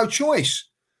think there's no choice.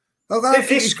 I don't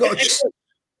think he's got a choice.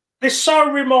 This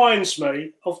so reminds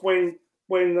me of when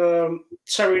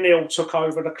Terry Neal took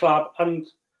over the club and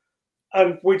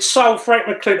we'd sold Frank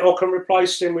McClintock and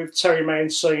replaced him with Terry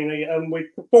Mancini, and we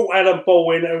brought Alan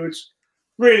Ball in,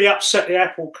 really upset the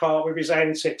apple cart with his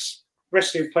antics.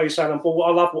 Rest in peace, Alan Ball.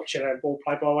 I love watching Alan Ball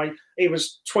play, by the way. He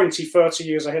was 20, 30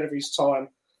 years ahead of his time.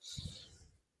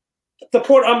 The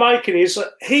point I'm making is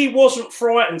that he wasn't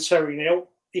frightened, Terry Neal.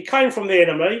 He came from the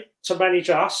enemy to manage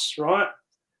us, right?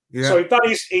 Yeah. So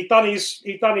he'd done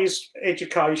his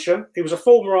education. He was a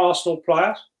former Arsenal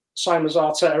player, same as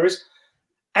Arteta is,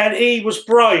 and he was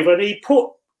brave. And he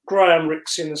put Graham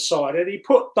Ricks in the side, and he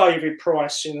put David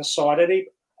Price in the side,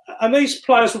 and these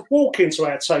players would walk into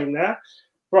our team now,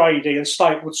 Brady and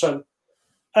Stapleton,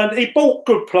 and he bought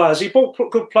good players. He bought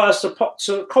good players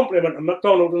to complement them,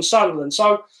 McDonald and Sunderland.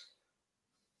 So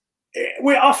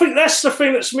I think that's the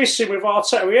thing that's missing with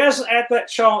Arteta. He hasn't had that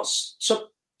chance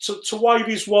to wave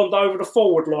his wand over the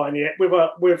forward line yet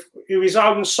with his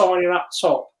own signing up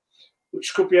top,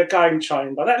 which could be a game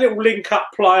changer. That little link-up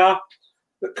player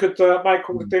that could make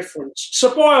all the difference.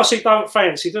 Ceballos, he don't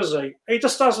fancy, does he? He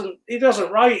just doesn't. He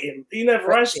doesn't rate him. He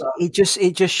never has done.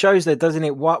 It just shows that, doesn't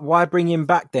it? Why bring him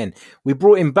back then? We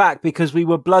brought him back because we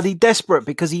were bloody desperate,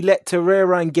 because he let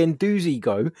Torreira and Guendouzi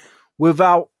go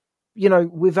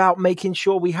without making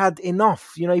sure we had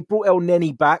enough. He brought El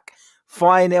Neni back.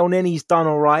 Fine, El Neni's done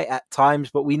all right at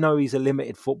times, but we know he's a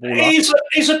limited footballer.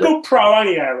 He's a good pro, ain't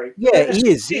he, Harry? Yeah, he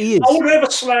is. I would never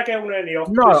slag El Neni off.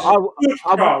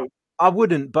 No, I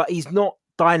wouldn't, but he's not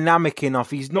dynamic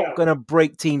enough. He's not going to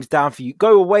break teams down for you.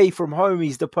 Go away from home,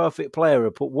 he's the perfect player.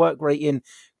 Put work rate in,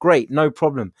 great, no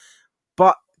problem.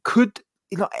 But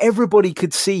everybody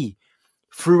could see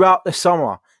throughout the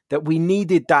summer that we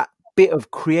needed that bit of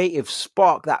creative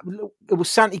spark. That it was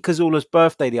Santi Cazorla's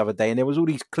birthday the other day, and there was all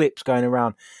these clips going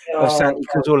around of Santi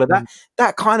Cazorla.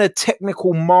 That kind of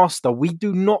technical master, we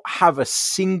do not have a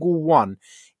single one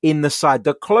in the side.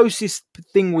 The closest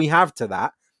thing we have to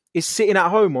that is sitting at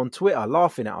home on Twitter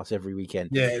laughing at us every weekend.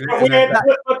 Yeah,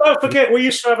 but don't forget, we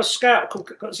used to have a scout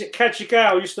called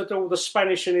Cagigao, used to do all the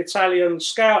Spanish and Italian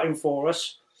scouting for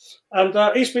us,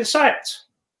 and he's been sacked.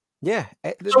 Yeah.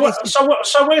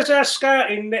 So where's our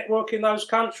scouting network in those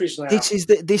countries now? This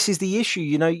is the issue.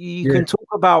 You can talk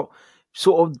about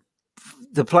sort of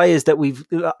the players that we've.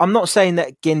 I'm not saying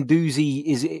that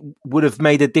Guendouzi would have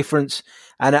made a difference,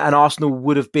 and Arsenal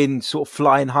would have been sort of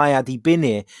flying high had he been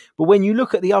here. But when you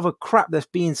look at the other crap that's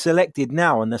being selected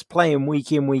now and that's playing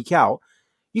week in, week out,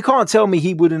 you can't tell me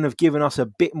he wouldn't have given us a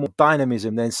bit more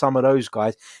dynamism than some of those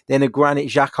guys. Then a Granit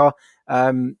Xhaka,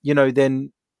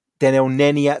 then El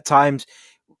Neni at times.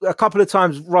 A couple of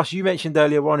times, Ross, you mentioned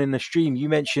earlier on in the stream, you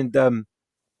mentioned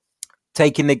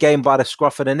taking the game by the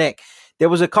scruff of the neck. There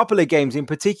was a couple of games in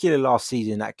particular last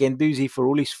season that Guendouzi, for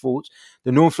all his faults,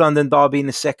 the North London derby in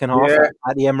the second half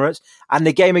at the Emirates, and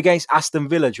the game against Aston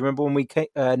Villa. Do you remember when we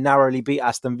narrowly beat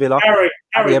Aston Villa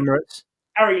at the Emirates?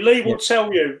 Harry, Lee will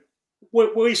tell you,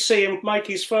 we see him make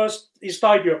his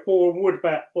debut at Boreham Wood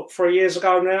about 3 years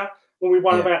ago now, when we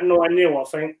won about 9-0, I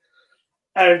think.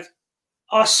 And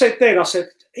I said,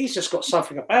 he's just got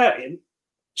something about him.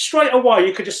 Straight away,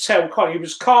 you could just tell, he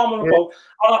was calm on the ball.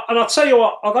 And I'll tell you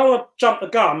what, I don't want to jump the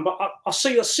gun, but I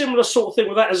see a similar sort of thing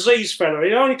with that Aziz fella.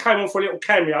 He only came on for a little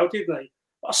cameo, didn't he?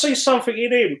 I see something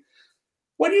in him.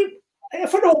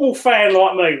 If a normal fan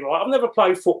like me, right, I've never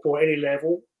played football at any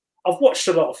level. I've watched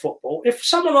a lot of football. If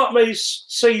someone like me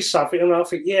sees something and I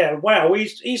think, yeah, wow,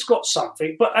 he's got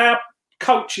something, but our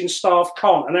coaching staff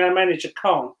can't and our manager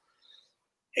can't.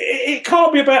 It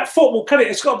can't be about football, can it?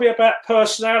 It's got to be about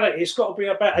personality. It's got to be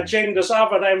about agendas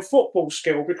other than football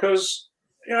skill. Because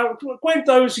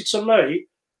Guendouzi, to me,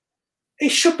 he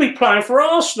should be playing for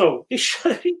Arsenal. He's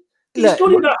good enough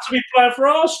to be playing for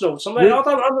Arsenal. So I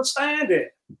don't understand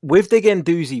it. With the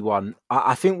Guendouzi one,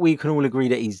 I think we can all agree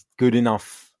that he's good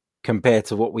enough compared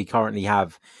to what we currently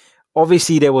have.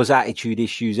 Obviously, there was attitude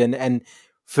issues, and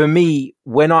for me,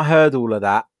 when I heard all of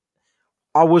that,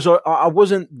 I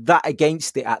wasn't that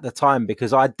against it at the time,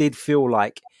 because I did feel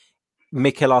like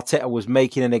Mikel Arteta was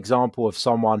making an example of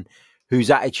someone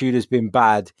whose attitude has been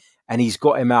bad, and he's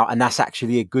got him out, and that's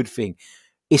actually a good thing.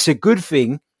 It's a good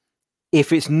thing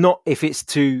if it's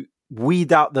to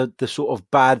weed out the sort of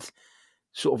bad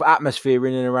sort of atmosphere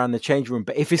in and around the change room.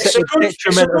 But if it's at the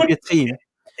detriment of your team,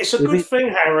 it's a good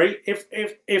thing, Harry.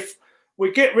 If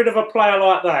we get rid of a player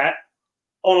like that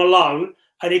on a loan,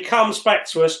 and he comes back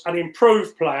to us an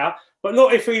improved player, but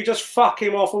not if we just fuck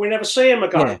him off and we never see him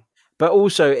again. Yeah. But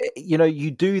also, you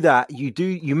do that,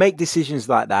 you make decisions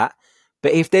like that,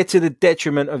 but if they're to the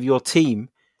detriment of your team,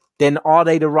 then are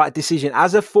they the right decision?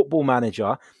 As a football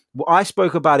manager, I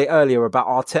spoke about it earlier about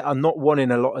Arteta not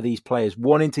wanting a lot of these players,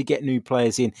 wanting to get new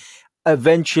players in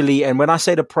eventually. And when I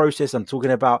say the process, I'm talking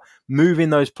about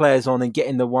moving those players on and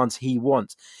getting the ones he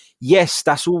wants. Yes,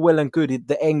 that's all well and good.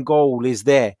 The end goal is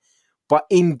there. But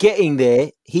in getting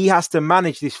there, he has to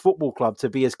manage this football club to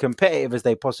be as competitive as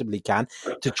they possibly can,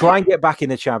 to try and get back in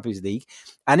the Champions League.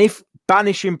 And if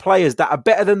banishing players that are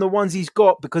better than the ones he's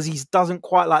got because he doesn't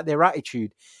quite like their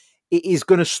attitude, it is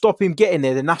going to stop him getting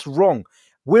there, then that's wrong.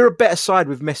 We're a better side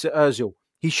with Mesut Ozil.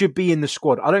 He should be in the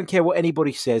squad. I don't care what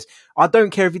anybody says. I don't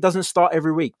care if he doesn't start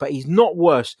every week, but he's not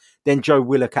worse than Joe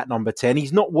Willock at number 10.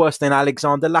 He's not worse than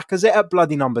Alexander Lacazette at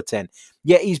bloody number 10.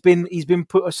 Yet he's been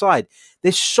put aside.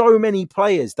 There's so many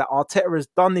players that Arteta has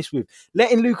done this with.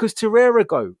 Letting Lucas Torreira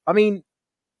go. I mean,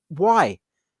 why?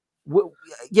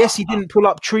 Yes, he didn't pull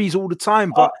up trees all the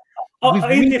time, but we've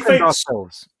weakened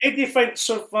ourselves. In defence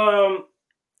of Arteta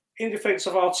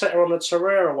on the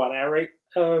Torreira one, Harry,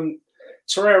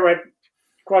 Torreira had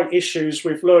great issues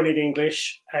with learning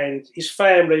English, and his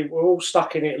family were all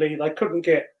stuck in Italy. They couldn't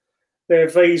get their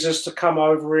visas to come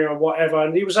over here or whatever,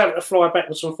 and he was having to fly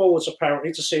backwards and forwards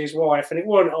apparently to see his wife, and it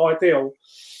weren't ideal.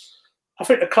 I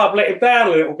think the club let him down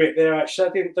a little bit there, actually.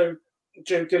 I didn't do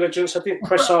due diligence. I didn't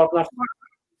press hard enough.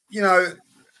 You know,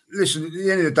 listen, at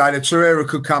the end of the day, the Torreira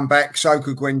could come back, so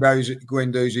could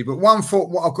Guendouzi. But one thought,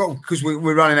 what I've got, because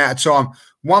we're running out of time,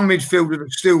 one midfielder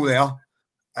that's still there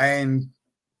and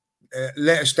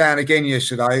let us down again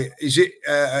yesterday, is it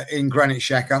in Granit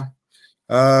Xhaka?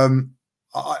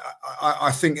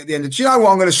 I think at the end of, do you know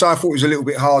what I'm going to say? I thought it was a little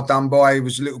bit hard done by. It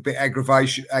was a little bit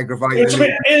aggravated.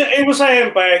 It was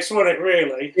handbags, wasn't it,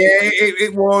 really? Yeah,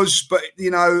 it was. But,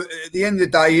 you know, at the end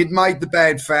of the day, he'd made the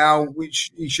bad foul,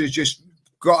 which he should have just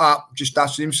got up, just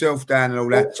dusted himself down and all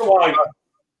that.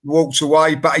 Walked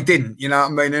away, but he didn't, you know what I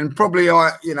mean? And probably,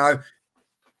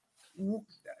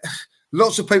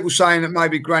 lots of people saying that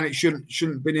maybe Granit shouldn't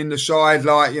have been in the side,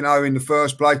 like, you know, in the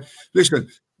first place. Listen,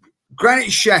 Granit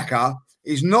Xhaka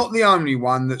is not the only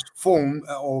one that's formed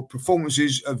or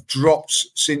performances have dropped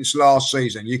since last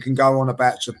season. You can go on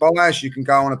about Tobias, you can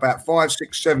go on about 5,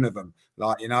 6, 7 of them.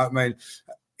 Like, you know what I mean?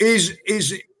 Is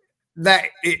that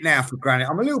it now for Granit?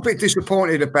 I'm a little bit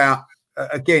disappointed about.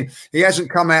 Again, he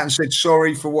hasn't come out and said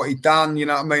sorry for what he'd done. You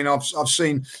know what I mean? I've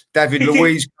seen David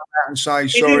Luiz come out and say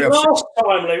sorry. He didn't last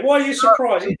time, Lee. Why are you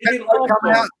surprised? He didn't last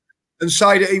come out and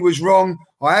say that he was wrong.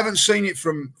 I haven't seen it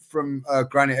from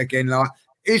Granit again. Like,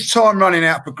 is time running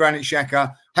out for Granit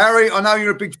Xhaka? Harry, I know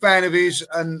you're a big fan of his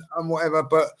and whatever,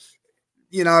 but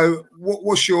you know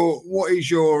what is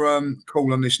your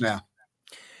call on this now?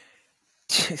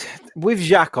 With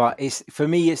Xhaka, for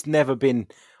me, it's never been,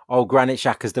 Granit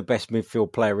Xhaka's the best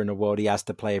midfield player in the world. He has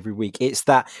to play every week. It's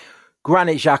that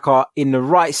Granit Xhaka in the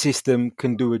right system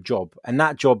can do a job. And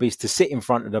that job is to sit in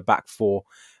front of the back four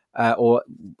or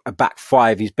a back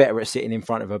five. He's better at sitting in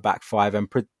front of a back five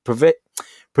and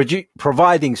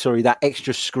providing that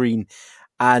extra screen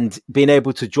and being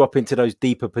able to drop into those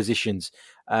deeper positions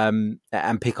and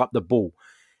pick up the ball.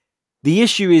 The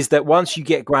issue is that once you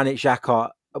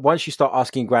start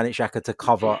asking Granit Xhaka to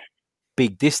cover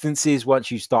big distances,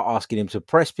 once you start asking him to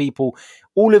press people,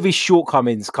 all of his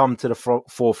shortcomings come to the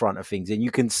forefront of things, and you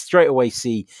can straight away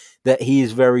see that he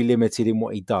is very limited in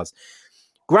what he does.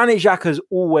 Granit Xhaka's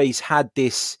always had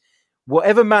this,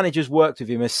 whatever managers worked with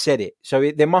him has said it,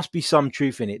 so there must be some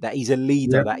truth in it, that he's a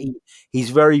leader, that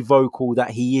he's very vocal,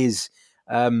 that he is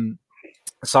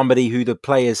somebody who the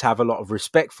players have a lot of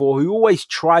respect for, who always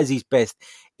tries his best,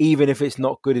 even if it's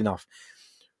not good enough.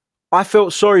 I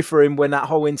felt sorry for him when that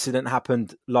whole incident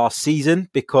happened last season,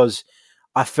 because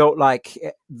I felt like,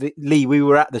 Lee, we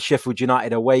were at the Sheffield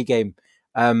United away game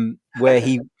where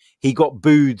he got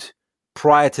booed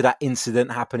prior to that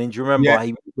incident happening. Do you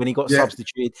remember when he got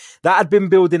substituted? That had been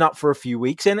building up for a few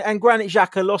weeks, and Granit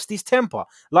Xhaka lost his temper,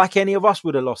 like any of us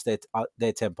would have lost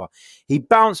their temper. He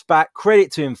bounced back,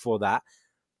 credit to him for that,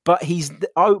 but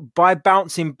by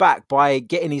bouncing back, by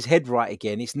getting his head right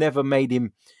again, it's never made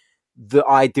him the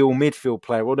ideal midfield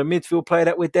player or the midfield player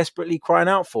that we're desperately crying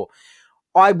out for.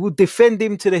 I will defend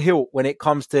him to the hilt when it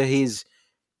comes to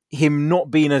him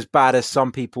not being as bad as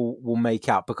some people will make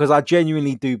out, because I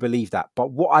genuinely do believe that.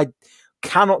 But what I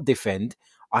cannot defend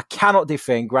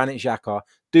Granit Xhaka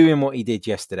doing what he did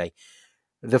yesterday.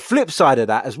 The flip side of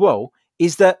that as well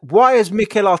is that why has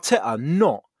Mikel Arteta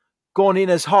not gone in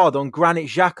as hard on Granit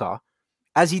Xhaka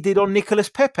as he did on Nicolas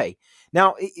Pepe?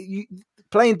 Now,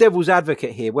 playing devil's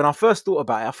advocate here, when I first thought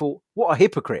about it, I thought, what a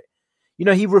hypocrite. You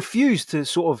know, he refused to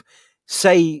sort of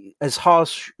say as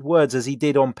harsh words as he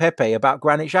did on Pepe about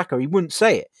Granit Xhaka. He wouldn't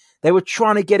say it. They were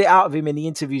trying to get it out of him in the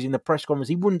interviews, in the press conference.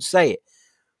 He wouldn't say it.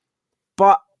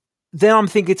 But then I'm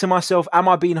thinking to myself, am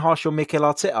I being harsh on Mikel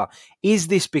Arteta? Is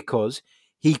this because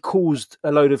he caused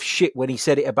a load of shit when he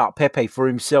said it about Pepe for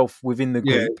himself within the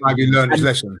group. Yeah, maybe he learned his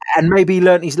lesson. And maybe he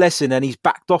learned his lesson and he's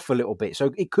backed off a little bit.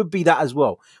 So it could be that as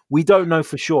well. We don't know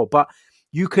for sure, but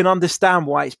you can understand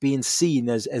why it's being seen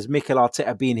as Mikel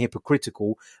Arteta being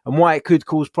hypocritical and why it could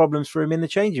cause problems for him in the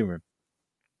changing room.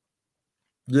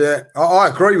 Yeah, I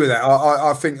agree with that.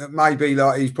 I think that maybe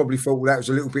like he's probably thought that was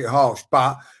a little bit harsh.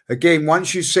 But again,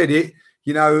 once you said it,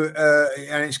 you know,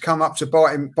 and it's come up to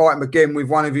bite him again with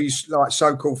one of his like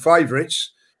so-called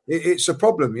favourites, it's a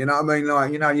problem. You know what I mean?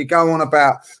 Like, you know, you go on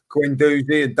about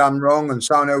Guendouzi had done wrong and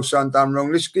someone else had done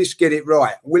wrong. Let's get it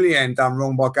right. Willian done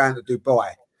wrong by going to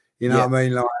Dubai. You know what I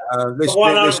mean? Like,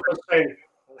 100%.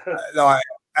 Like,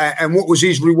 and what was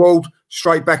his reward?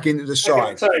 Straight back into the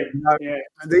side. You know? Yeah.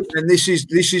 And this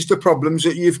is the problems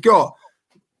that you've got.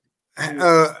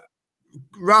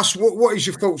 Russ, what is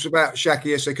your thoughts about Shaqiri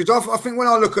yesterday? Because I think when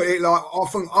I look at it, like I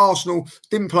think Arsenal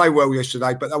didn't play well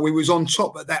yesterday, but we was on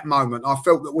top at that moment. I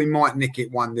felt that we might nick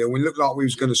it 1-0. We looked like we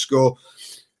was going to score.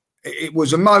 It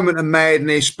was a moment of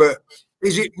madness, but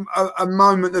is it a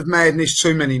moment of madness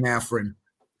too many now for him?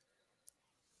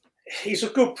 He's a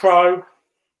good pro.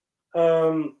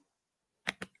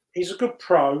 He's a good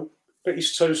pro, but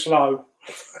he's too slow.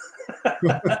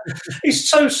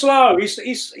 He's too slow.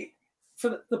 He's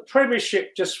for the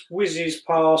Premiership just whizzes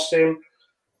past him.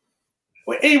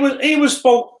 He was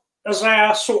bought as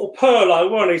our sort of Pirlo,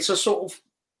 wasn't he, to sort of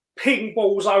ping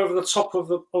balls over the top of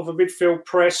the midfield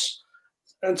press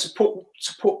and to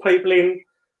put people in.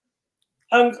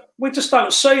 And we just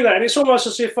don't see that. And it's almost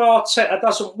as if Arteta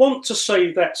doesn't want to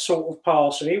see that sort of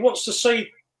passing. He wants to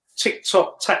see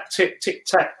tick-tock, tack-tick,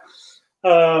 tick-tack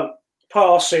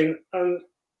passing. And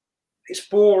it's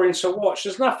boring to watch.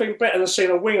 There's nothing better than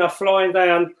seeing a winger flying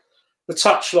down the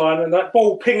touchline and that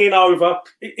ball pinging over,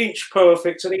 inch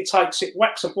perfect, and he takes it,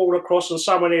 whacks the ball across and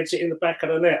someone heads it in the back of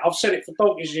the net. I've said it for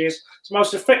donkey's years. It's the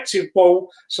most effective ball.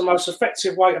 It's the most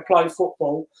effective way to play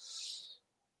football.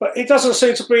 But it doesn't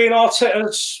seem to be in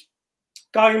Arteta's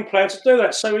game plan to do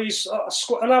that. So he's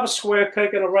another square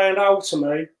peg in a round hole to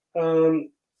me.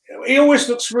 He always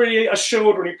looks really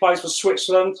assured when he plays for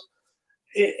Switzerland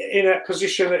in that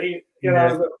position that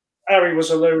that Harry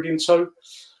was alluding to.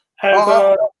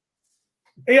 And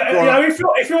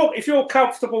if you're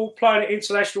comfortable playing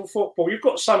international football, you've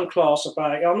got some class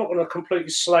about it. I'm not going to completely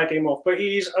slag him off, but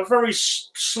he's a very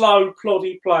slow,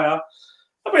 ploddy player.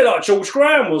 A bit like George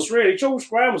Graham was, really. George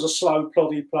Graham was a slow,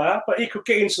 ploddy player, but he could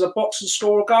get into the box and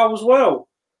score a goal as well.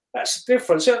 That's the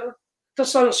difference. It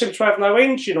just doesn't seem to have no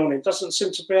engine on him. Doesn't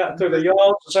seem to be able to do the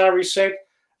yards, as Harry said.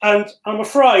 And I'm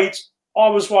afraid I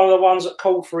was one of the ones that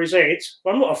called for his head.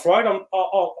 But I'm not afraid.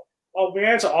 I'll be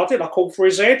answered. I call for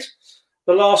his head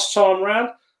the last time round.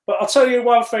 But I'll tell you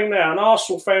one thing now, and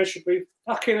Arsenal fans should be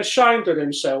fucking ashamed of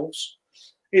themselves,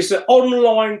 is that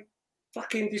online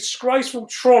fucking disgraceful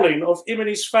trolling of him and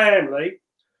his family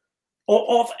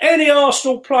or of any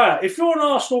Arsenal player. If you're an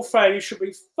Arsenal fan, you should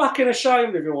be fucking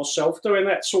ashamed of yourself doing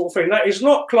that sort of thing. That is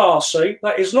not classy.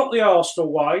 That is not the Arsenal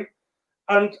way.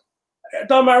 And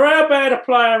no matter how bad a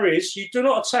player is, you do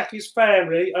not attack his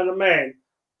family and the man.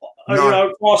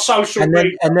 No. By social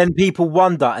media. And then people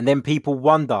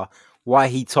wonder why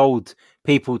he told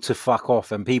people to fuck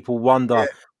off, and people wonder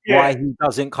why he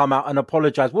doesn't come out and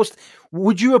apologise.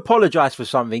 Would you apologise for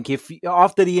something if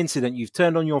after the incident you've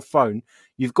turned on your phone,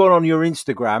 you've gone on your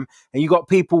Instagram, and you got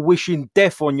people wishing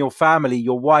death on your family,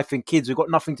 your wife and kids who've got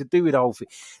nothing to do with the whole thing?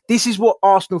 This is what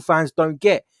Arsenal fans don't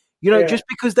get. Just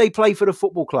because they play for the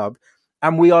football club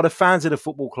and we are the fans of the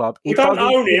football club, we don't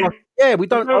own him. We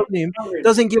don't own him. It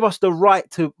doesn't give us the right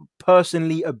to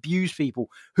personally abuse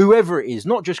people, whoever it is,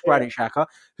 not just Granit Xhaka,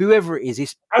 whoever it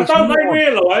is. Don't they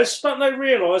realise that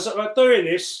by doing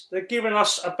this, they're giving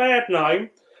us a bad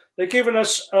name. They're giving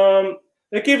us,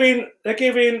 they're giving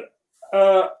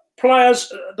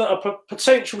players that are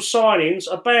potential signings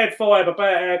a bad vibe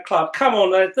about our club. Come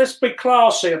on, let's be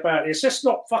classy about this. Let's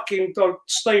not fucking go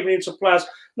steaming into players,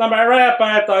 no matter how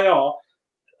bad they are.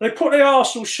 They put the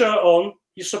Arsenal shirt on,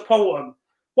 you support them.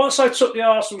 Once they took the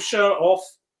Arsenal shirt off,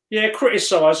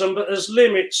 criticise them, but there's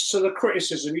limits to the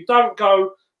criticism. You don't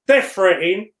go death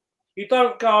threatening. You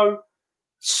don't go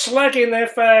slagging their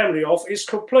family off. It's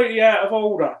completely out of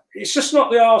order. It's just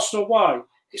not the Arsenal way.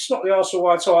 It's not the Arsenal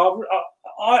way at all.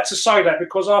 I had to say that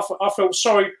because I feel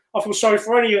sorry. I feel sorry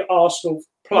for any Arsenal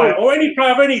player or any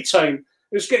player of any team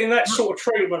who's getting that sort of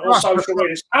treatment on social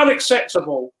media. It's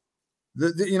unacceptable.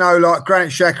 Like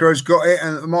Granit Xhaka has got it,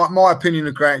 and my opinion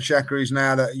of Granit Xhaka is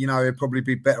now that he'll probably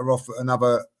be better off at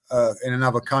another in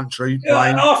another country. Yeah,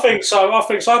 playing. I think so. I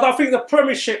think the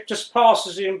Premiership just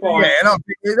passes him by. Yeah, and I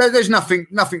think there's nothing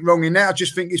wrong in that. I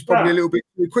just think it's probably a little bit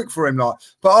too quick for him. But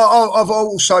I've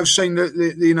also seen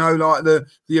the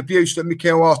abuse that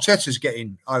Mikel Arteta's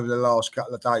getting over the last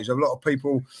couple of days. A lot of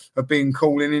people have been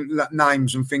calling in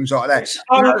names and things like that. It's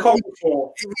uncalled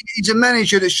for. He's a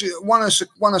manager that won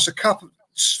us a cup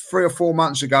 3 or 4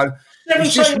 months ago.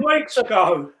 17 weeks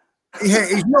ago. Yeah,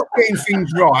 he's not getting things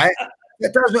right.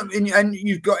 That doesn't, and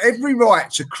you've got every right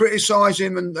to criticise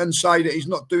him and say that he's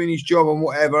not doing his job and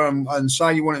whatever, and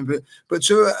say you want him, but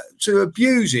to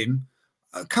abuse him,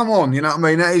 come on, you know what I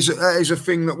mean? That is a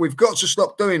thing that we've got to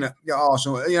stop doing at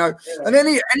Arsenal, you know. Yeah. And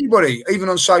anybody, even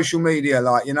on social media,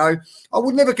 like, you know, I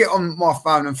would never get on my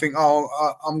phone and think,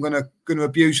 I'm gonna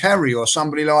abuse Harry or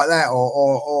somebody like that,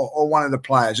 or one of the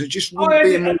players. It just wouldn't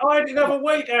be. I didn't have a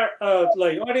week,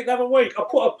 Lee. I didn't have a week. I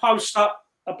put a post up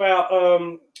about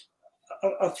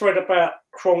a thread about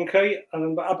Kroenke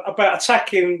and about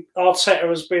attacking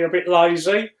Arteta as being a bit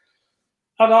lazy.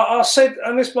 And I said,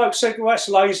 and this bloke said, well, that's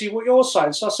lazy, what you're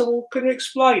saying. So I said, well, can you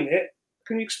explain it?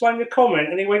 Can you explain your comment?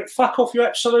 And he went, fuck off, you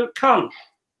absolute cunt.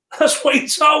 That's what he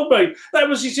told me. That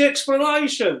was his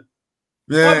explanation.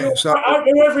 Yeah.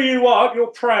 Whoever you are, you're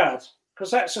proud.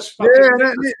 Because that's just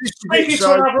fucking...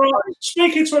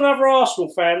 Speaking to another Arsenal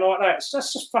fan like that,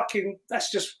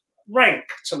 that's just rank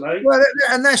to me. Well,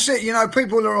 and that's it. You know,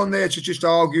 people are on there to just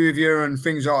argue with you and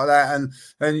things like that.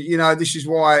 And you know, this is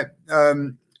why,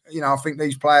 you know, I think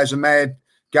these players are mad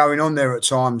going on there at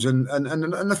times. And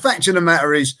the fact of the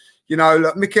matter is, you know,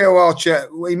 like Mikel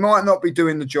Arteta, he might not be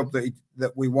doing the job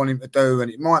that we want him to do, and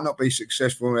it might not be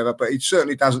successful or whatever, but he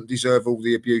certainly doesn't deserve all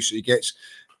the abuse that he gets.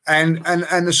 And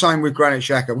the same with Granit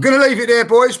Xhaka. We're going to leave it there,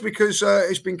 boys, because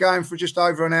it's been going for just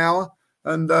over an hour.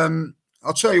 And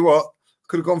I'll tell you what,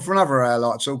 could have gone for another hour,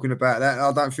 like talking about that.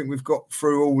 I don't think we've got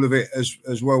through all of it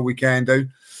as well we can do.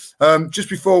 Just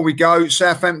before we go,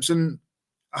 Southampton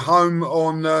home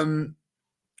on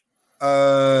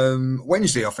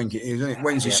Wednesday, I think it is, isn't it?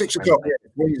 Wednesday, 6 o'clock. Yeah,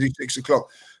 Wednesday, 6 o'clock.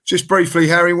 Just briefly,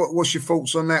 Harry, what's your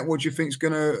thoughts on that? What do you think is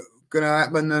going to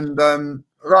happen? And I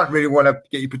don't really want to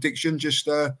get your prediction. Just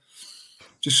say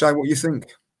what you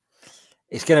think.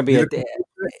 It's going to be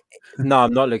no,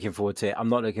 I'm not looking forward to it. I'm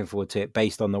not looking forward to it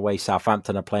based on the way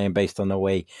Southampton are playing, based on the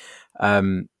way,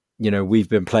 you know, we've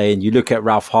been playing. You look at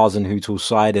Ralph Hasenhüttl's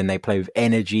side and they play with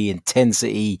energy,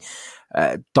 intensity,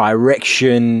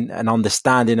 direction and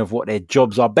understanding of what their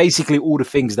jobs are. Basically all the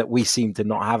things that we seem to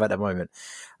not have at the moment.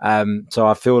 So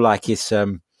I feel like it's,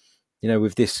 you know,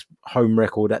 with this home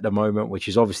record at the moment, which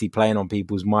is obviously playing on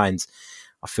people's minds,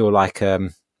 I feel like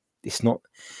it's not,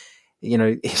 you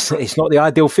know, it's not the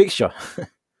ideal fixture.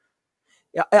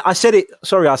 I said it.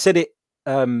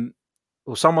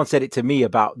 Well, someone said it to me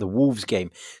about the Wolves game.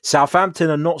 Southampton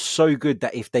are not so good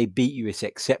that if they beat you, it's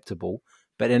acceptable,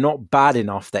 but they're not bad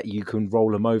enough that you can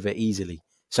roll them over easily.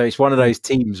 So it's one of those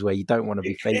teams where you don't want to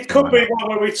be facing. It could be one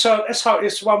where we turn. Let's hope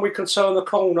it's one we can turn the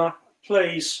corner,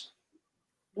 please.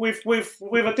 With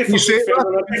a different midfield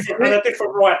and a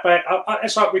different right back.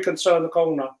 Let's hope we can turn the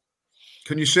corner.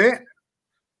 Can you see it?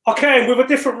 I can, with a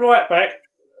different right back,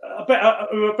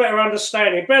 with a better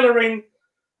understanding. Bellerin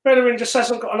just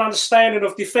hasn't got an understanding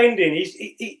of defending.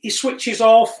 He switches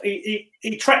off.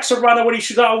 He tracks a runner when he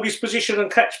should hold his position and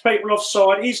catch people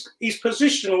offside. He's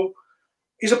positional.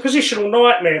 He's a positional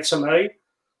nightmare to me.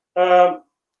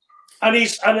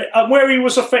 And where he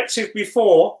was effective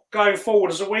before, going forward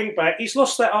as a wing back, he's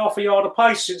lost that half a yard of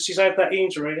pace since he's had that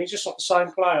injury, and he's just not the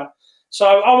same player.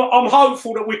 So I'm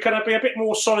hopeful that we can be a bit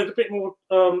more solid, a bit more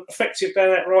effective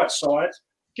down that right side,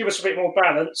 give us a bit more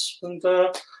balance, and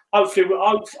hopefully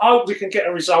I hope we can get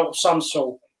a result of some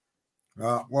sort.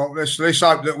 Well, let's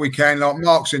hope that we can. Like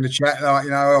Mark's in the chat, like,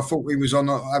 you know, I thought he was on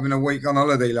having a week on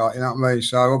holiday, like, you know what I mean.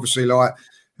 So obviously, like,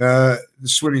 the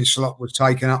swimming slot was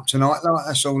taken up tonight. Like,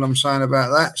 that's all I'm saying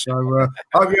about that. So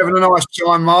hope you're having a nice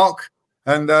time, Mark,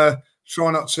 and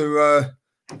try not to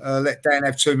let Dan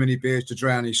have too many beers to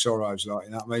drown his sorrows, like,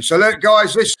 you know what I mean. So look,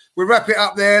 guys, we'll wrap it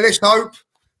up there. Let's hope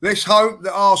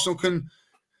that Arsenal can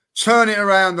turn it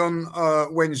around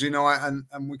on Wednesday night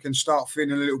and we can start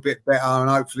feeling a little bit better and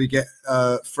hopefully get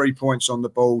 3 points on the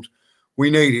board.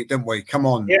 We need it, don't we? Come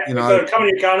on. Yeah, you know. Come on,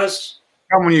 you Gunners.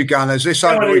 Come on, you Gunners. Let's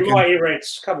hope we can. Mighty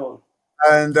Reds. Come on.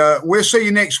 And we'll see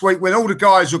you next week when all the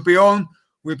guys will be on.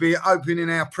 We'll be opening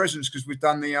our presents because we've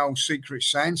done the old Secret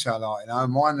Santa, like, you know.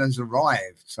 Mine has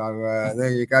arrived. So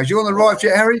there you go. Is you on the arrived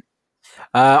yet, Harry?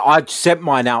 I sent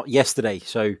mine out yesterday,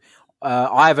 so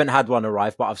I haven't had one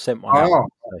arrive, but I've sent mine out.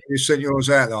 You sent yours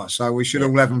out, like, so we should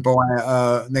all have them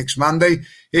by next Monday.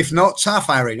 If not, tough,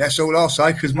 Harry. That's all I'll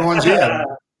say, because mine's here.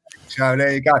 So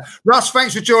there you go. Russ,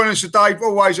 thanks for joining us today.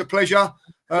 Always a pleasure.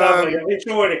 Lovely. I've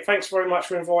enjoyed it. Thanks very much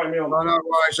for inviting me on. No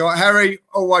worries. All right, Harry,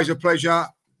 always a pleasure.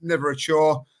 Never a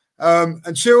chore.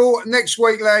 Until next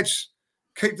week, lads,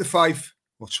 keep the faith,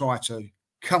 or try to.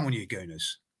 Come on, you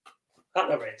Gooners. Up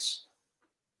the Reds.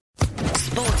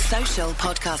 Sports Social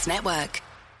Podcast Network.